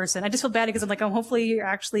chatty person. I just feel bad because I'm like, hopefully you're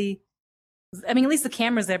actually. I mean, at least the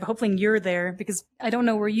camera's there, but hopefully you're there because I don't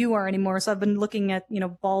know where you are anymore. So I've been looking at,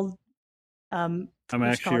 bald. I'm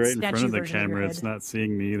actually right in front of the camera. It's not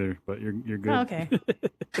seeing me either, but you're good. Oh, okay.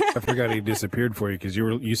 I forgot he disappeared for you because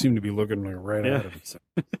you seem to be looking like right at him. So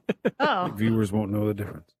Oh, viewers won't know the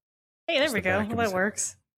difference. Hey, there we go. Well, that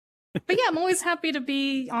works. But yeah, I'm always happy to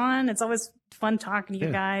be on. It's always fun talking to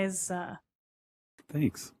you guys.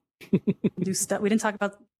 Thanks. Do stuff. We didn't talk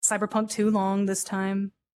about Cyberpunk too long this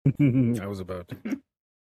time. I was about to.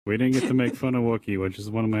 We didn't get to make fun of Wookiee, which is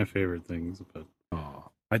one of my favorite things. But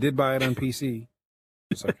I did buy it on PC.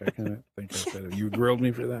 Just like I kind of think I said, you grilled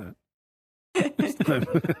me for that.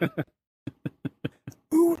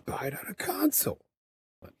 Who would buy it on a console?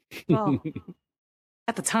 Well,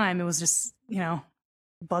 at the time it was just,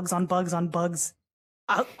 bugs on bugs on bugs.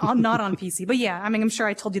 Not on PC, but yeah, I mean, I'm sure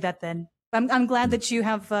I told you that then. I'm glad that you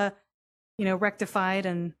have, rectified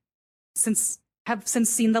and have since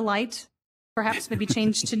seen the light. Perhaps maybe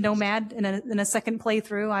changed to Nomad in a second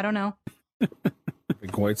playthrough. I don't know.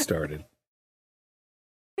 It quite started.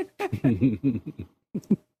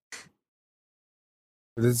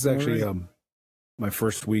 This is actually my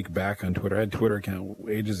first week back on Twitter. I had a Twitter account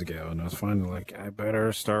ages ago, and I was finally like, I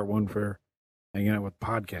better start one for hanging out with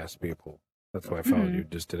podcast people. That's why I followed you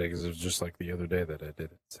just today, because it was just like the other day that I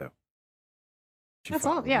did it. So That's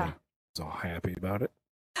all. Yeah. I was all happy about it.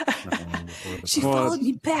 She followed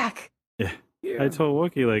me back. Yeah. Yeah. I told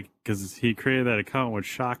Wookie, because he created that account, which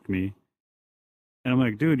shocked me. And I'm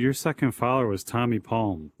like, dude, your second follower was Tommy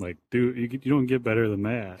Palm. Like, dude, you don't get better than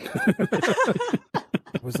that.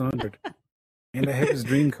 I was honored. And I have his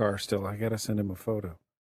dream car still. I got to send him a photo.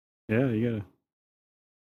 Yeah, you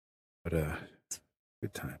gotta. But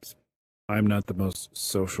good times. I'm not the most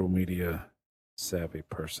social media savvy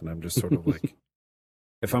person. I'm just sort of like,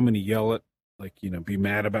 if I'm going to yell at, be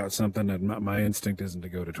mad about something, and my instinct isn't to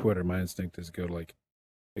go to Twitter. My instinct is to go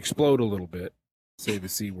explode a little bit, say the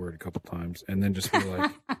C word a couple times, and then just be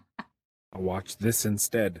like, I'll watch this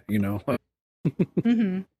instead,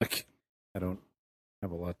 Mm-hmm. I don't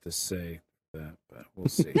have a lot to say for that, but we'll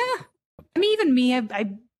see. Yeah. I mean, even me,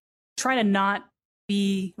 I try to not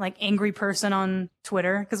be angry person on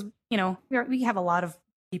Twitter because, we have a lot of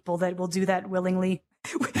people that will do that willingly.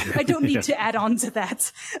 I don't need to add on to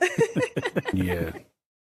that. Yeah.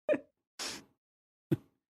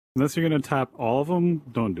 Unless you're gonna top all of them,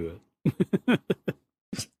 don't do it.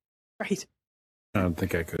 Right. I don't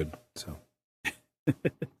think I could, so.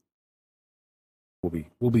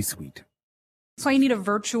 We'll be sweet. So you need a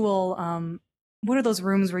virtual, what are those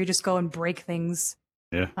rooms where you just go and break things?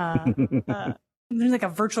 Yeah. There's a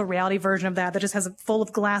virtual reality version of that just has full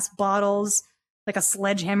of glass bottles, like a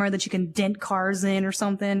sledgehammer that you can dent cars in or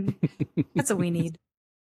something. That's what we need.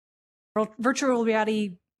 Virtual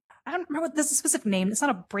reality. I don't remember what this is a specific name. It's not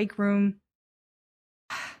a break room.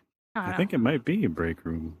 I think it might be a break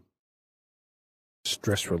room.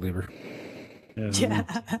 Stress reliever. Yeah.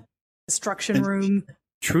 Destruction room.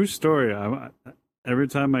 True story. Every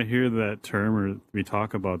time I hear that term or we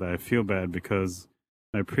talk about that, I feel bad because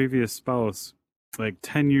my previous spouse,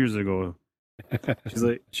 10 years ago,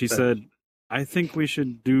 she said, I think we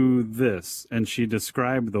should do this. And she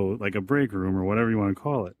described a break room or whatever you want to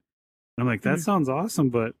call it. I'm like, that sounds awesome,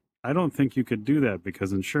 but I don't think you could do that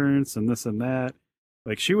because insurance and this and that.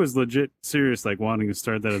 She was legit serious, wanting to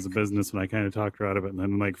start that as a business, and I kind of talked her out of it. And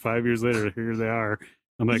then 5 years later, here they are.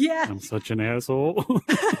 I'm like, Yeah. I'm such an asshole.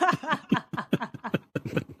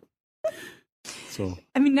 So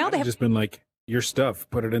I mean, now they I've have just been like, your stuff,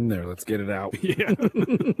 put it in there. Let's get it out. yeah.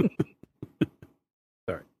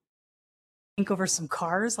 Sorry. think over some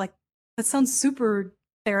cars. That sounds super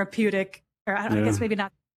therapeutic. Or I guess maybe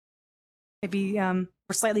not. Maybe we're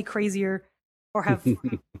slightly crazier or have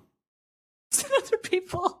other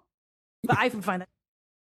people. But I find that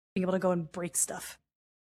being able to go and break stuff.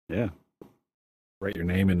 Yeah. Write your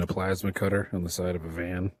name in a plasma cutter on the side of a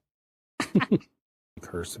van.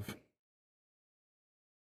 Cursive.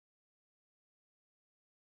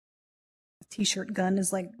 The t-shirt gun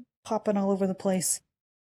is popping all over the place.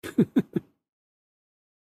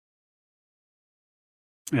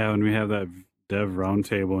 Yeah, when we have that dev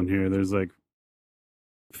roundtable in here, there's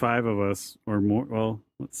 5 of us or more. Well,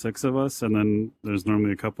 6 of us, and then there's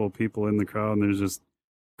normally a couple of people in the crowd, and there's just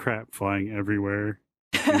crap flying everywhere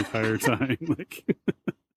the entire time.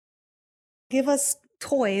 Give us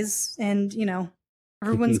toys, and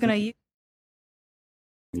everyone's gonna use.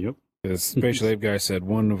 Yep. The Spatial Ape guy said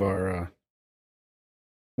one of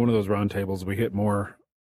those round tables, we hit more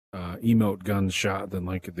emote guns shot than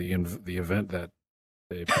the event that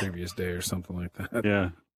the previous day or something like that. Yeah.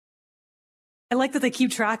 I like that they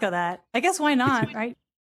keep track of that. I guess why not, right?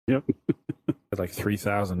 Yep.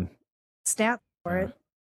 3,000 Stat for it.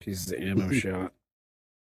 pieces of ammo shot.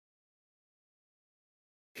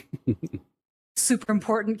 Super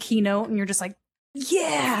important keynote, and you're just like,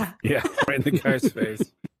 yeah. Yeah, right in the guy's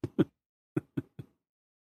face.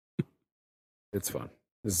 It's fun.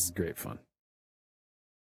 This is great fun.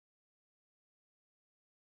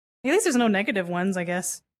 At least there's no negative ones, I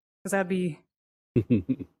guess, because that'd be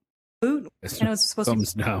boot. It's I know it's supposed to.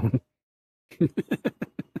 thumbs down.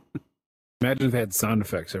 Imagine if they had sound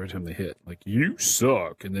effects every time they hit, "You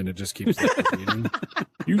suck," and then it just keeps repeating.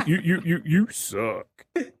 You suck.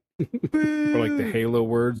 Or the Halo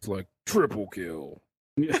words, triple kill.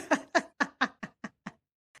 Yeah.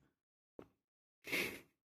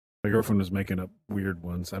 My girlfriend was making up weird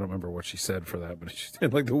ones. I don't remember what she said for that, but she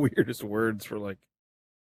had like the weirdest words for like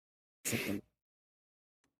something.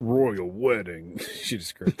 Royal wedding. She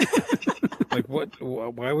described it. Like what?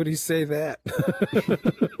 Why would he say that?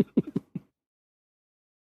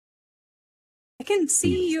 I can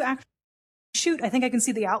see you actually shoot. I think I can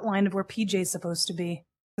see the outline of where PJ's supposed to be.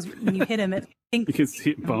 Because when you hit him, it You can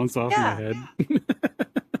see it bounce off Yeah. my head.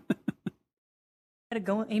 Gotta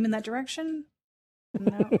go aim in that direction.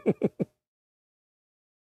 No.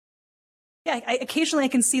 Yeah, occasionally I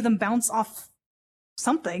can see them bounce off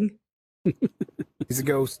something. He's a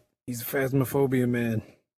ghost. He's a phasmophobia man.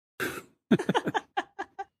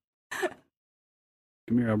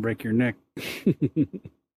 Come here, I'll break your neck. I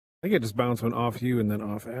think it just bounced one off you and then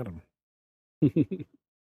off Adam.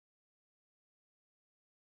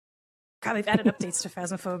 God, they've added updates to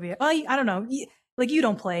Phasmophobia. Well, I don't know. Like, you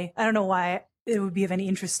don't play. I don't know why it would be of any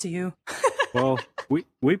interest to you. Well, we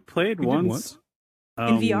played We did once.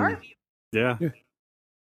 In VR? Yeah. Yeah.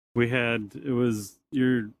 We had, it was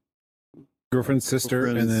your Girlfriend's sister,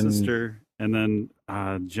 and girlfriend's then sister, and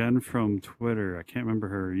then Jen from Twitter. I can't remember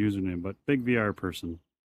her username, but big VR person.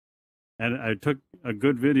 And I took a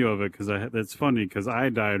good video of it because it's funny because I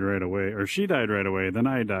died right away, or she died right away, then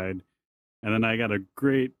I died, and then I got a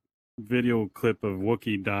great video clip of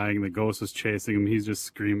Wookiee dying. The ghost is chasing him. He's just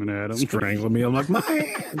screaming at him, strangling me. I'm like, my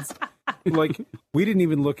hands. Like, we didn't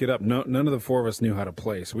even look it up. No, none of the four of us knew how to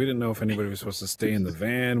play, so we didn't know if anybody was supposed to stay in the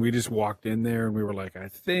van. We just walked in there and we were like, I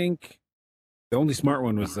think the only smart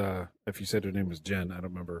one was if you said her name was Jen. I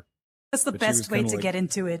don't remember. That's the But she was best way kinda to like- get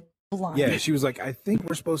into it blind. Yeah, she was like, I think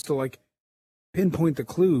we're supposed to like pinpoint the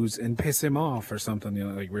clues and piss him off or something. You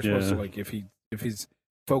know, like we're supposed to Yeah. like if he's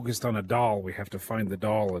focused on a doll, we have to find the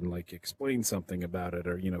doll and like explain something about it,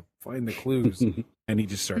 or find the clues. And he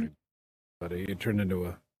just started, but it turned into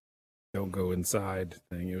a don't go inside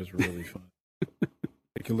thing. It was really fun.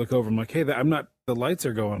 I could look over. I'm like, hey, I'm not. The lights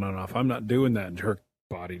are going on and off. I'm not doing that. And her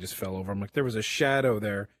body just fell over. I'm like, there was a shadow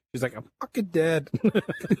there. She's like, I'm fucking dead.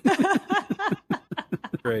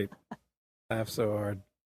 Great. Laugh so hard.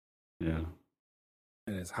 Yeah.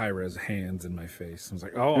 And his high-res hands in my face. I was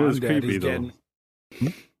like, oh, It was I'm dead. creepy, He's though.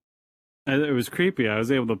 dead. And it was creepy. I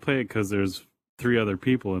was able to play it because there's 3 other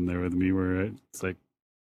people in there with me. Where it's like,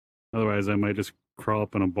 otherwise I might just crawl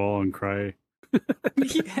up in a ball and cry.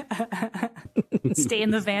 Stay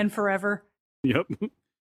in the van forever. Yep.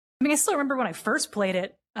 I mean, I still remember when I first played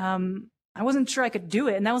it. I wasn't sure I could do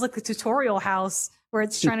it, and that was like the tutorial house where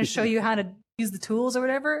it's trying to show you how to use the tools or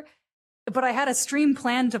whatever. But I had a stream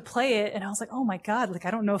plan to play it, and I was like, "Oh my god! Like,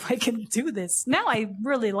 I don't know if I can do this." Now I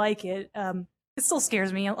really like it. It still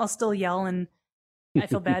scares me. I'll still yell, and I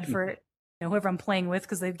feel bad for whoever I'm playing with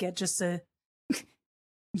because they get just a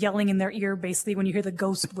yelling in their ear basically when you hear the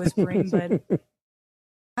ghost whispering. But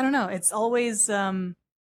I don't know. It's always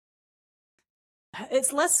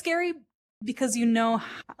it's less scary because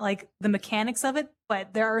like the mechanics of it,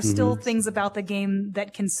 but there are still things about the game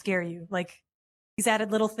that can scare you. Like he's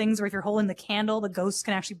added little things where if you're holding the candle, the ghost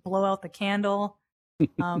can actually blow out the candle.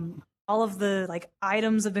 All of the like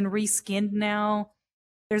items have been reskinned now.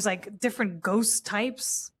 There's like different ghost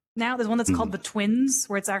types now. There's one that's called the Twins,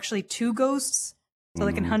 where it's actually 2 ghosts, so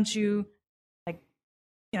they can hunt you like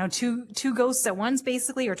two ghosts at once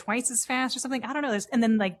basically, or twice as fast or something. I don't know.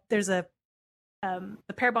 There's a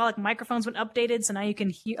the parabolic microphone's been updated, so now you can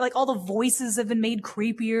hear like all the voices have been made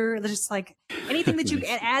creepier. There's just like anything that you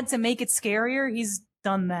can add to make it scarier, he's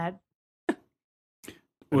done that.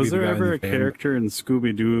 Was Be the there guy in ever the a van. character in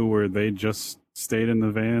Scooby Doo where they just stayed in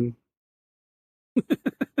the van? I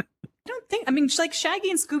don't think. I mean, like Shaggy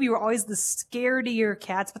and Scooby were always the scaredier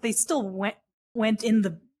cats, but they still went in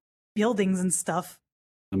the buildings and stuff.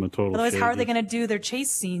 I'm a total. Otherwise, how are they Shaggy. going to do their chase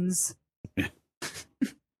scenes?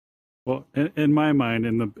 Well, in my mind,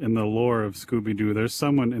 in the lore of Scooby Doo, there's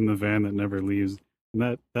someone in the van that never leaves,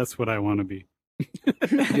 and that's what I want to be.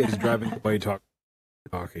 Yeah, he's driving away talking.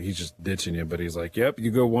 He's just ditching you, but he's like, yep, you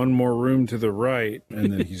go one more room to the right.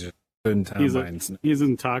 And then he's just in town He's buying snacks. He's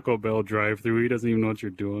in Taco Bell drive-through. He doesn't even know what you're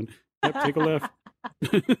doing. Yep, take a left.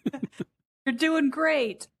 You're doing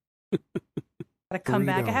great. Gotta come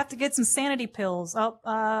back. I Burrito. have to get some sanity pills. Oh,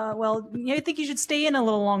 well, I think you should stay in a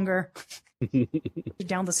little longer. You're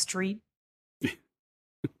down the street. There's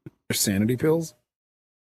sanity pills?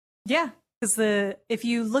 Yeah, because if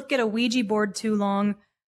you look at a Ouija board too long,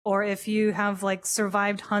 or if you have like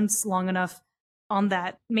survived hunts long enough on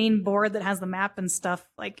that main board that has the map and stuff,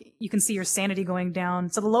 like you can see your sanity going down.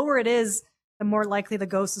 So the lower it is, the more likely the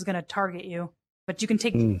ghost is going to target you. But you can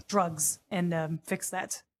take drugs and fix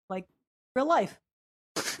that, like real life.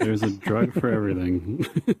 There's a drug for everything.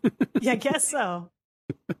 Yeah, I guess so.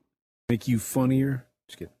 Make you funnier?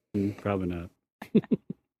 Just kidding. Probably not.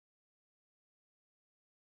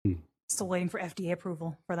 Still waiting for FDA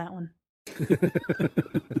approval for that one. I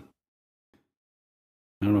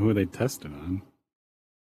don't know who they tested on.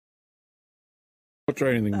 I'll try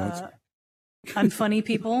anything once. Unfunny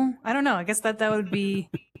people. I don't know. I guess that would be.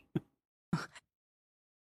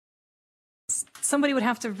 Somebody would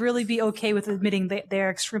have to really be okay with admitting that they're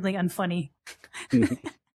extremely unfunny.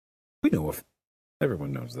 We know if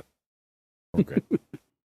everyone knows that. Okay.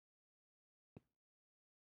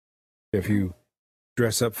 If you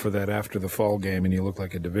dress up for that after the fall game and you look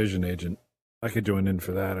like a division agent, I could join in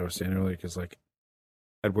for that. I was saying earlier because like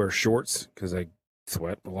I'd wear shorts because I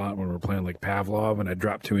sweat a lot when we're playing like Pavlov, and I'd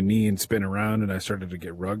drop to a knee and spin around, and I started to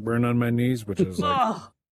get rug burn on my knees, which was like,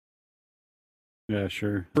 Oh, Yeah,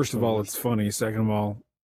 sure. first of all, it's funny. Second of all,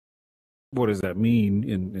 what does that mean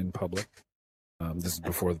in public? This is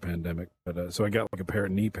before the pandemic, but so I got like a pair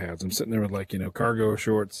of knee pads. I'm sitting there with like cargo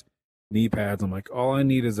shorts, knee pads. I'm like, all I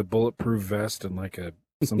need is a bulletproof vest and like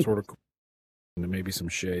some sort of and maybe some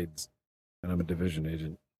shades, and I'm a division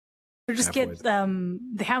agent. or just Halfway.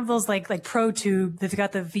 get they have those like Pro Tube. They've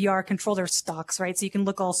got the VR controller stocks, right? So you can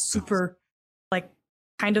look all super like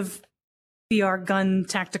kind of VR gun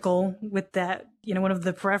tactical with that, one of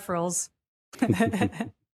the peripherals.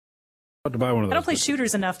 About to buy one of those. I don't play but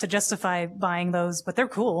shooters enough to justify buying those, but they're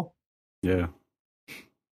cool. Yeah.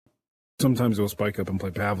 Sometimes we'll spike up and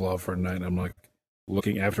play Pavlov for a night, and I'm like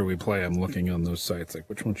looking after we play. I'm looking on those sites like,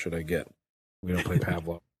 which one should I get? We don't play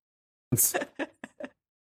Pavlov.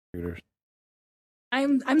 Shooters.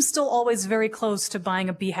 I'm still always very close to buying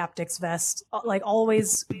a B Haptics vest, like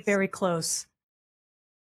always very close.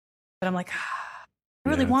 But I'm like, I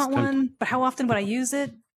really Yeah, it's want temp- one, but how often would I use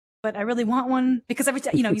it? But I really want one because every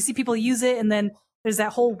time you see people use it, and then there's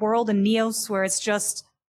that whole world in Neos where it's just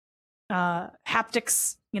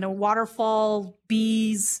haptics, waterfall,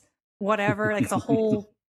 bees, whatever. Like it's a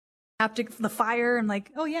whole haptic, the fire. I'm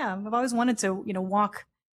like, oh yeah, I've always wanted to, walk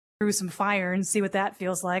through some fire and see what that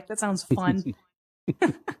feels like. That sounds fun.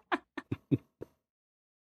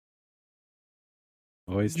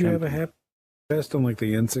 Always Did you have a tempting. hap vest on like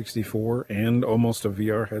the N64 and almost a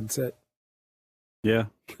VR headset? Yeah.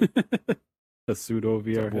 A pseudo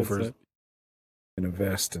VR Wolfers. headset. And a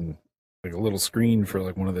vest and like a little screen for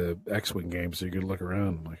like one of the X-Wing games so you could look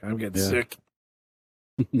around. I'm like, I'm getting Yeah. sick.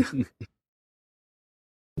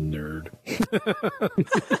 Nerd.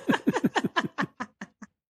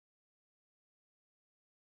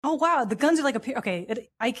 Oh wow, the guns are like okay.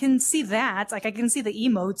 I can see that. Like I can see the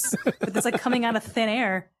emotes, but it's like coming out of thin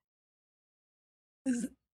air. This is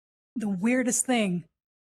the weirdest thing.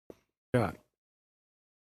 God.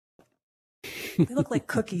 They look like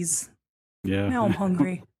cookies. Yeah. Now I'm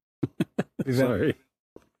hungry. Is that- Sorry.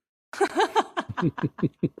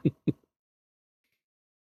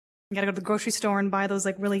 You gotta go to the grocery store and buy those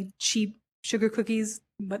like really cheap sugar cookies,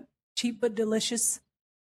 but cheap but delicious.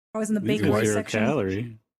 Always in the These bakery are 0 section.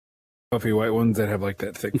 calorie. puffy white ones that have like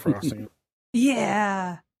that thick frosting.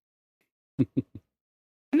 Yeah. I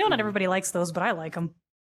know not everybody likes those, but I like them.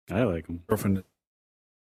 I like them. Girlfriend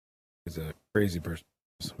is a crazy person,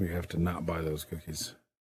 so we have to not buy those cookies.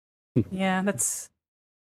 Yeah, that's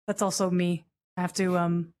also me. I have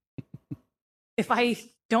to if I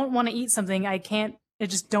don't want to eat something, I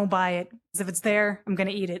just don't buy it. Because if it's there, I'm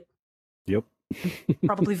gonna eat it. Yep.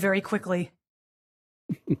 Probably very quickly.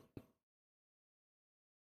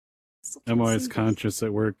 Still I'm can't always see this. conscious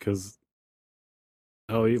at work because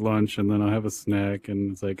I'll eat lunch and then I'll have a snack,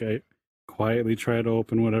 and it's like I quietly try to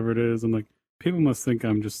open whatever it is. I'm like, people must think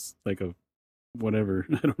I'm just like a whatever.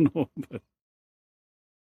 I don't know, but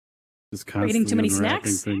just You're constantly eating too many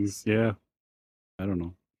unwrapping snacks? things. Yeah, I don't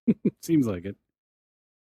know. Seems like it.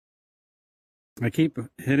 I keep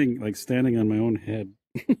hitting, like standing on my own head,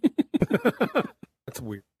 That's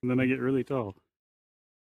weird. and then I get really tall.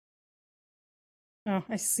 Oh,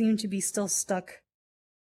 I seem to be still stuck.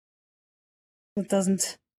 It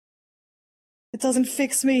doesn't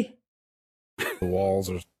fix me. The walls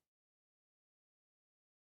are. If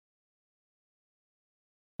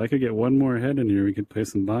I could get one more head in here, we could play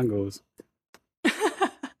some bongos.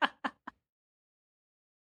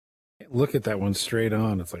 Look at that one straight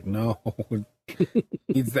on. It's like, no.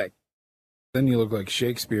 Needs that. Then you look like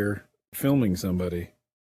Shakespeare filming somebody.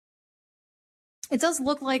 It does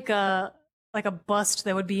look like a bust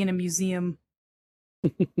that would be in a museum.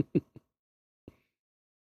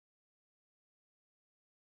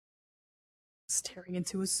 Staring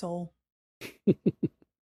into his soul.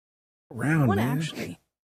 Round, What man. actually?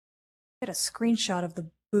 Get a screenshot of the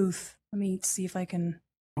booth. Let me see if I can.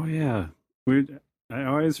 Oh yeah, I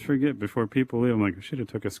always forget before people leave. I'm like, I should have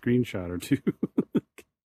took a screenshot or two.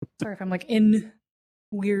 Sorry if I'm like in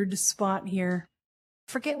weird spot here.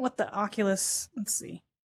 Forget what the Oculus. Let's see.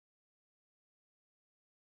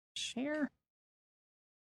 Share.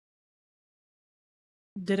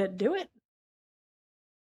 Did it do it?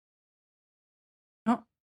 Oh.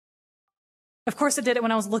 Of course it did it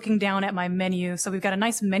when I was looking down at my menu. So we've got a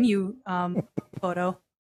nice menu photo.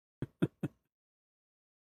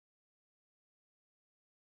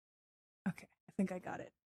 Okay, I think I got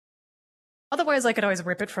it. Otherwise, I could always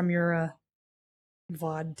rip it from your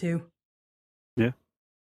VOD too. Yeah.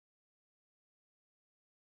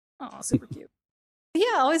 Oh, super cute.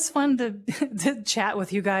 Yeah, always fun to to chat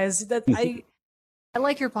with you guys. That I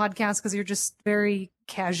like your podcast because you're just very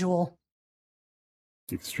casual.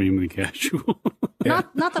 Extremely casual.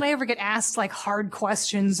 Not that I ever get asked like hard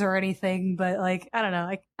questions or anything, but like I don't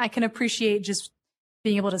know, I can appreciate just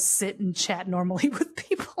being able to sit and chat normally with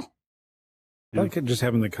people. I like it just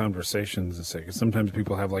having the conversations and say, because sometimes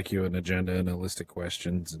people have like you an agenda and a list of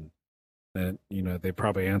questions, and that they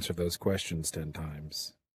probably answer those questions 10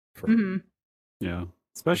 times. Yeah,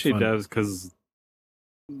 especially devs because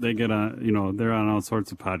they get on, they're on all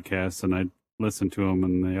sorts of podcasts, and I listen to them,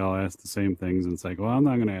 and they all ask the same things, and it's like, well, I'm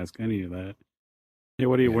not going to ask any of that. Hey,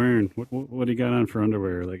 what are you wearing? What do you got on for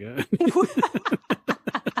underwear? Like,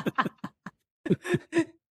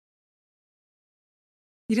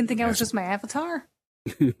 You didn't think I was just my avatar?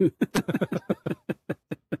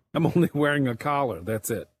 I'm only wearing a collar. That's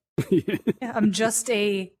it. Yeah, I'm just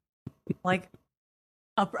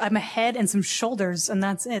I'm a head and some shoulders, and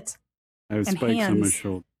that's it. I have And spikes on my hands.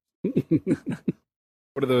 shoulder.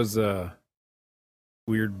 What are those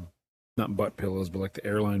weird, not butt pillows, but like the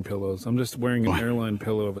airline pillows? I'm just wearing an airline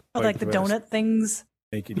pillow of a Oh, like the spiked vest, donut things.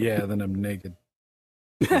 naked. Yeah, then I'm naked.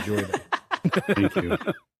 Enjoy that. Thank you.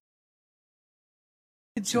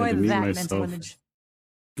 Enjoy to mute that myself. mental image.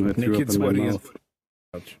 I threw Naked up in my sweaty as mouth.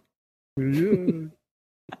 couch.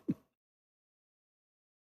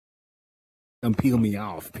 Don't peel me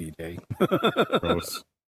off, PJ. Gross.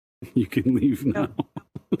 You can leave now.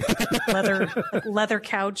 Leather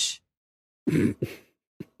couch.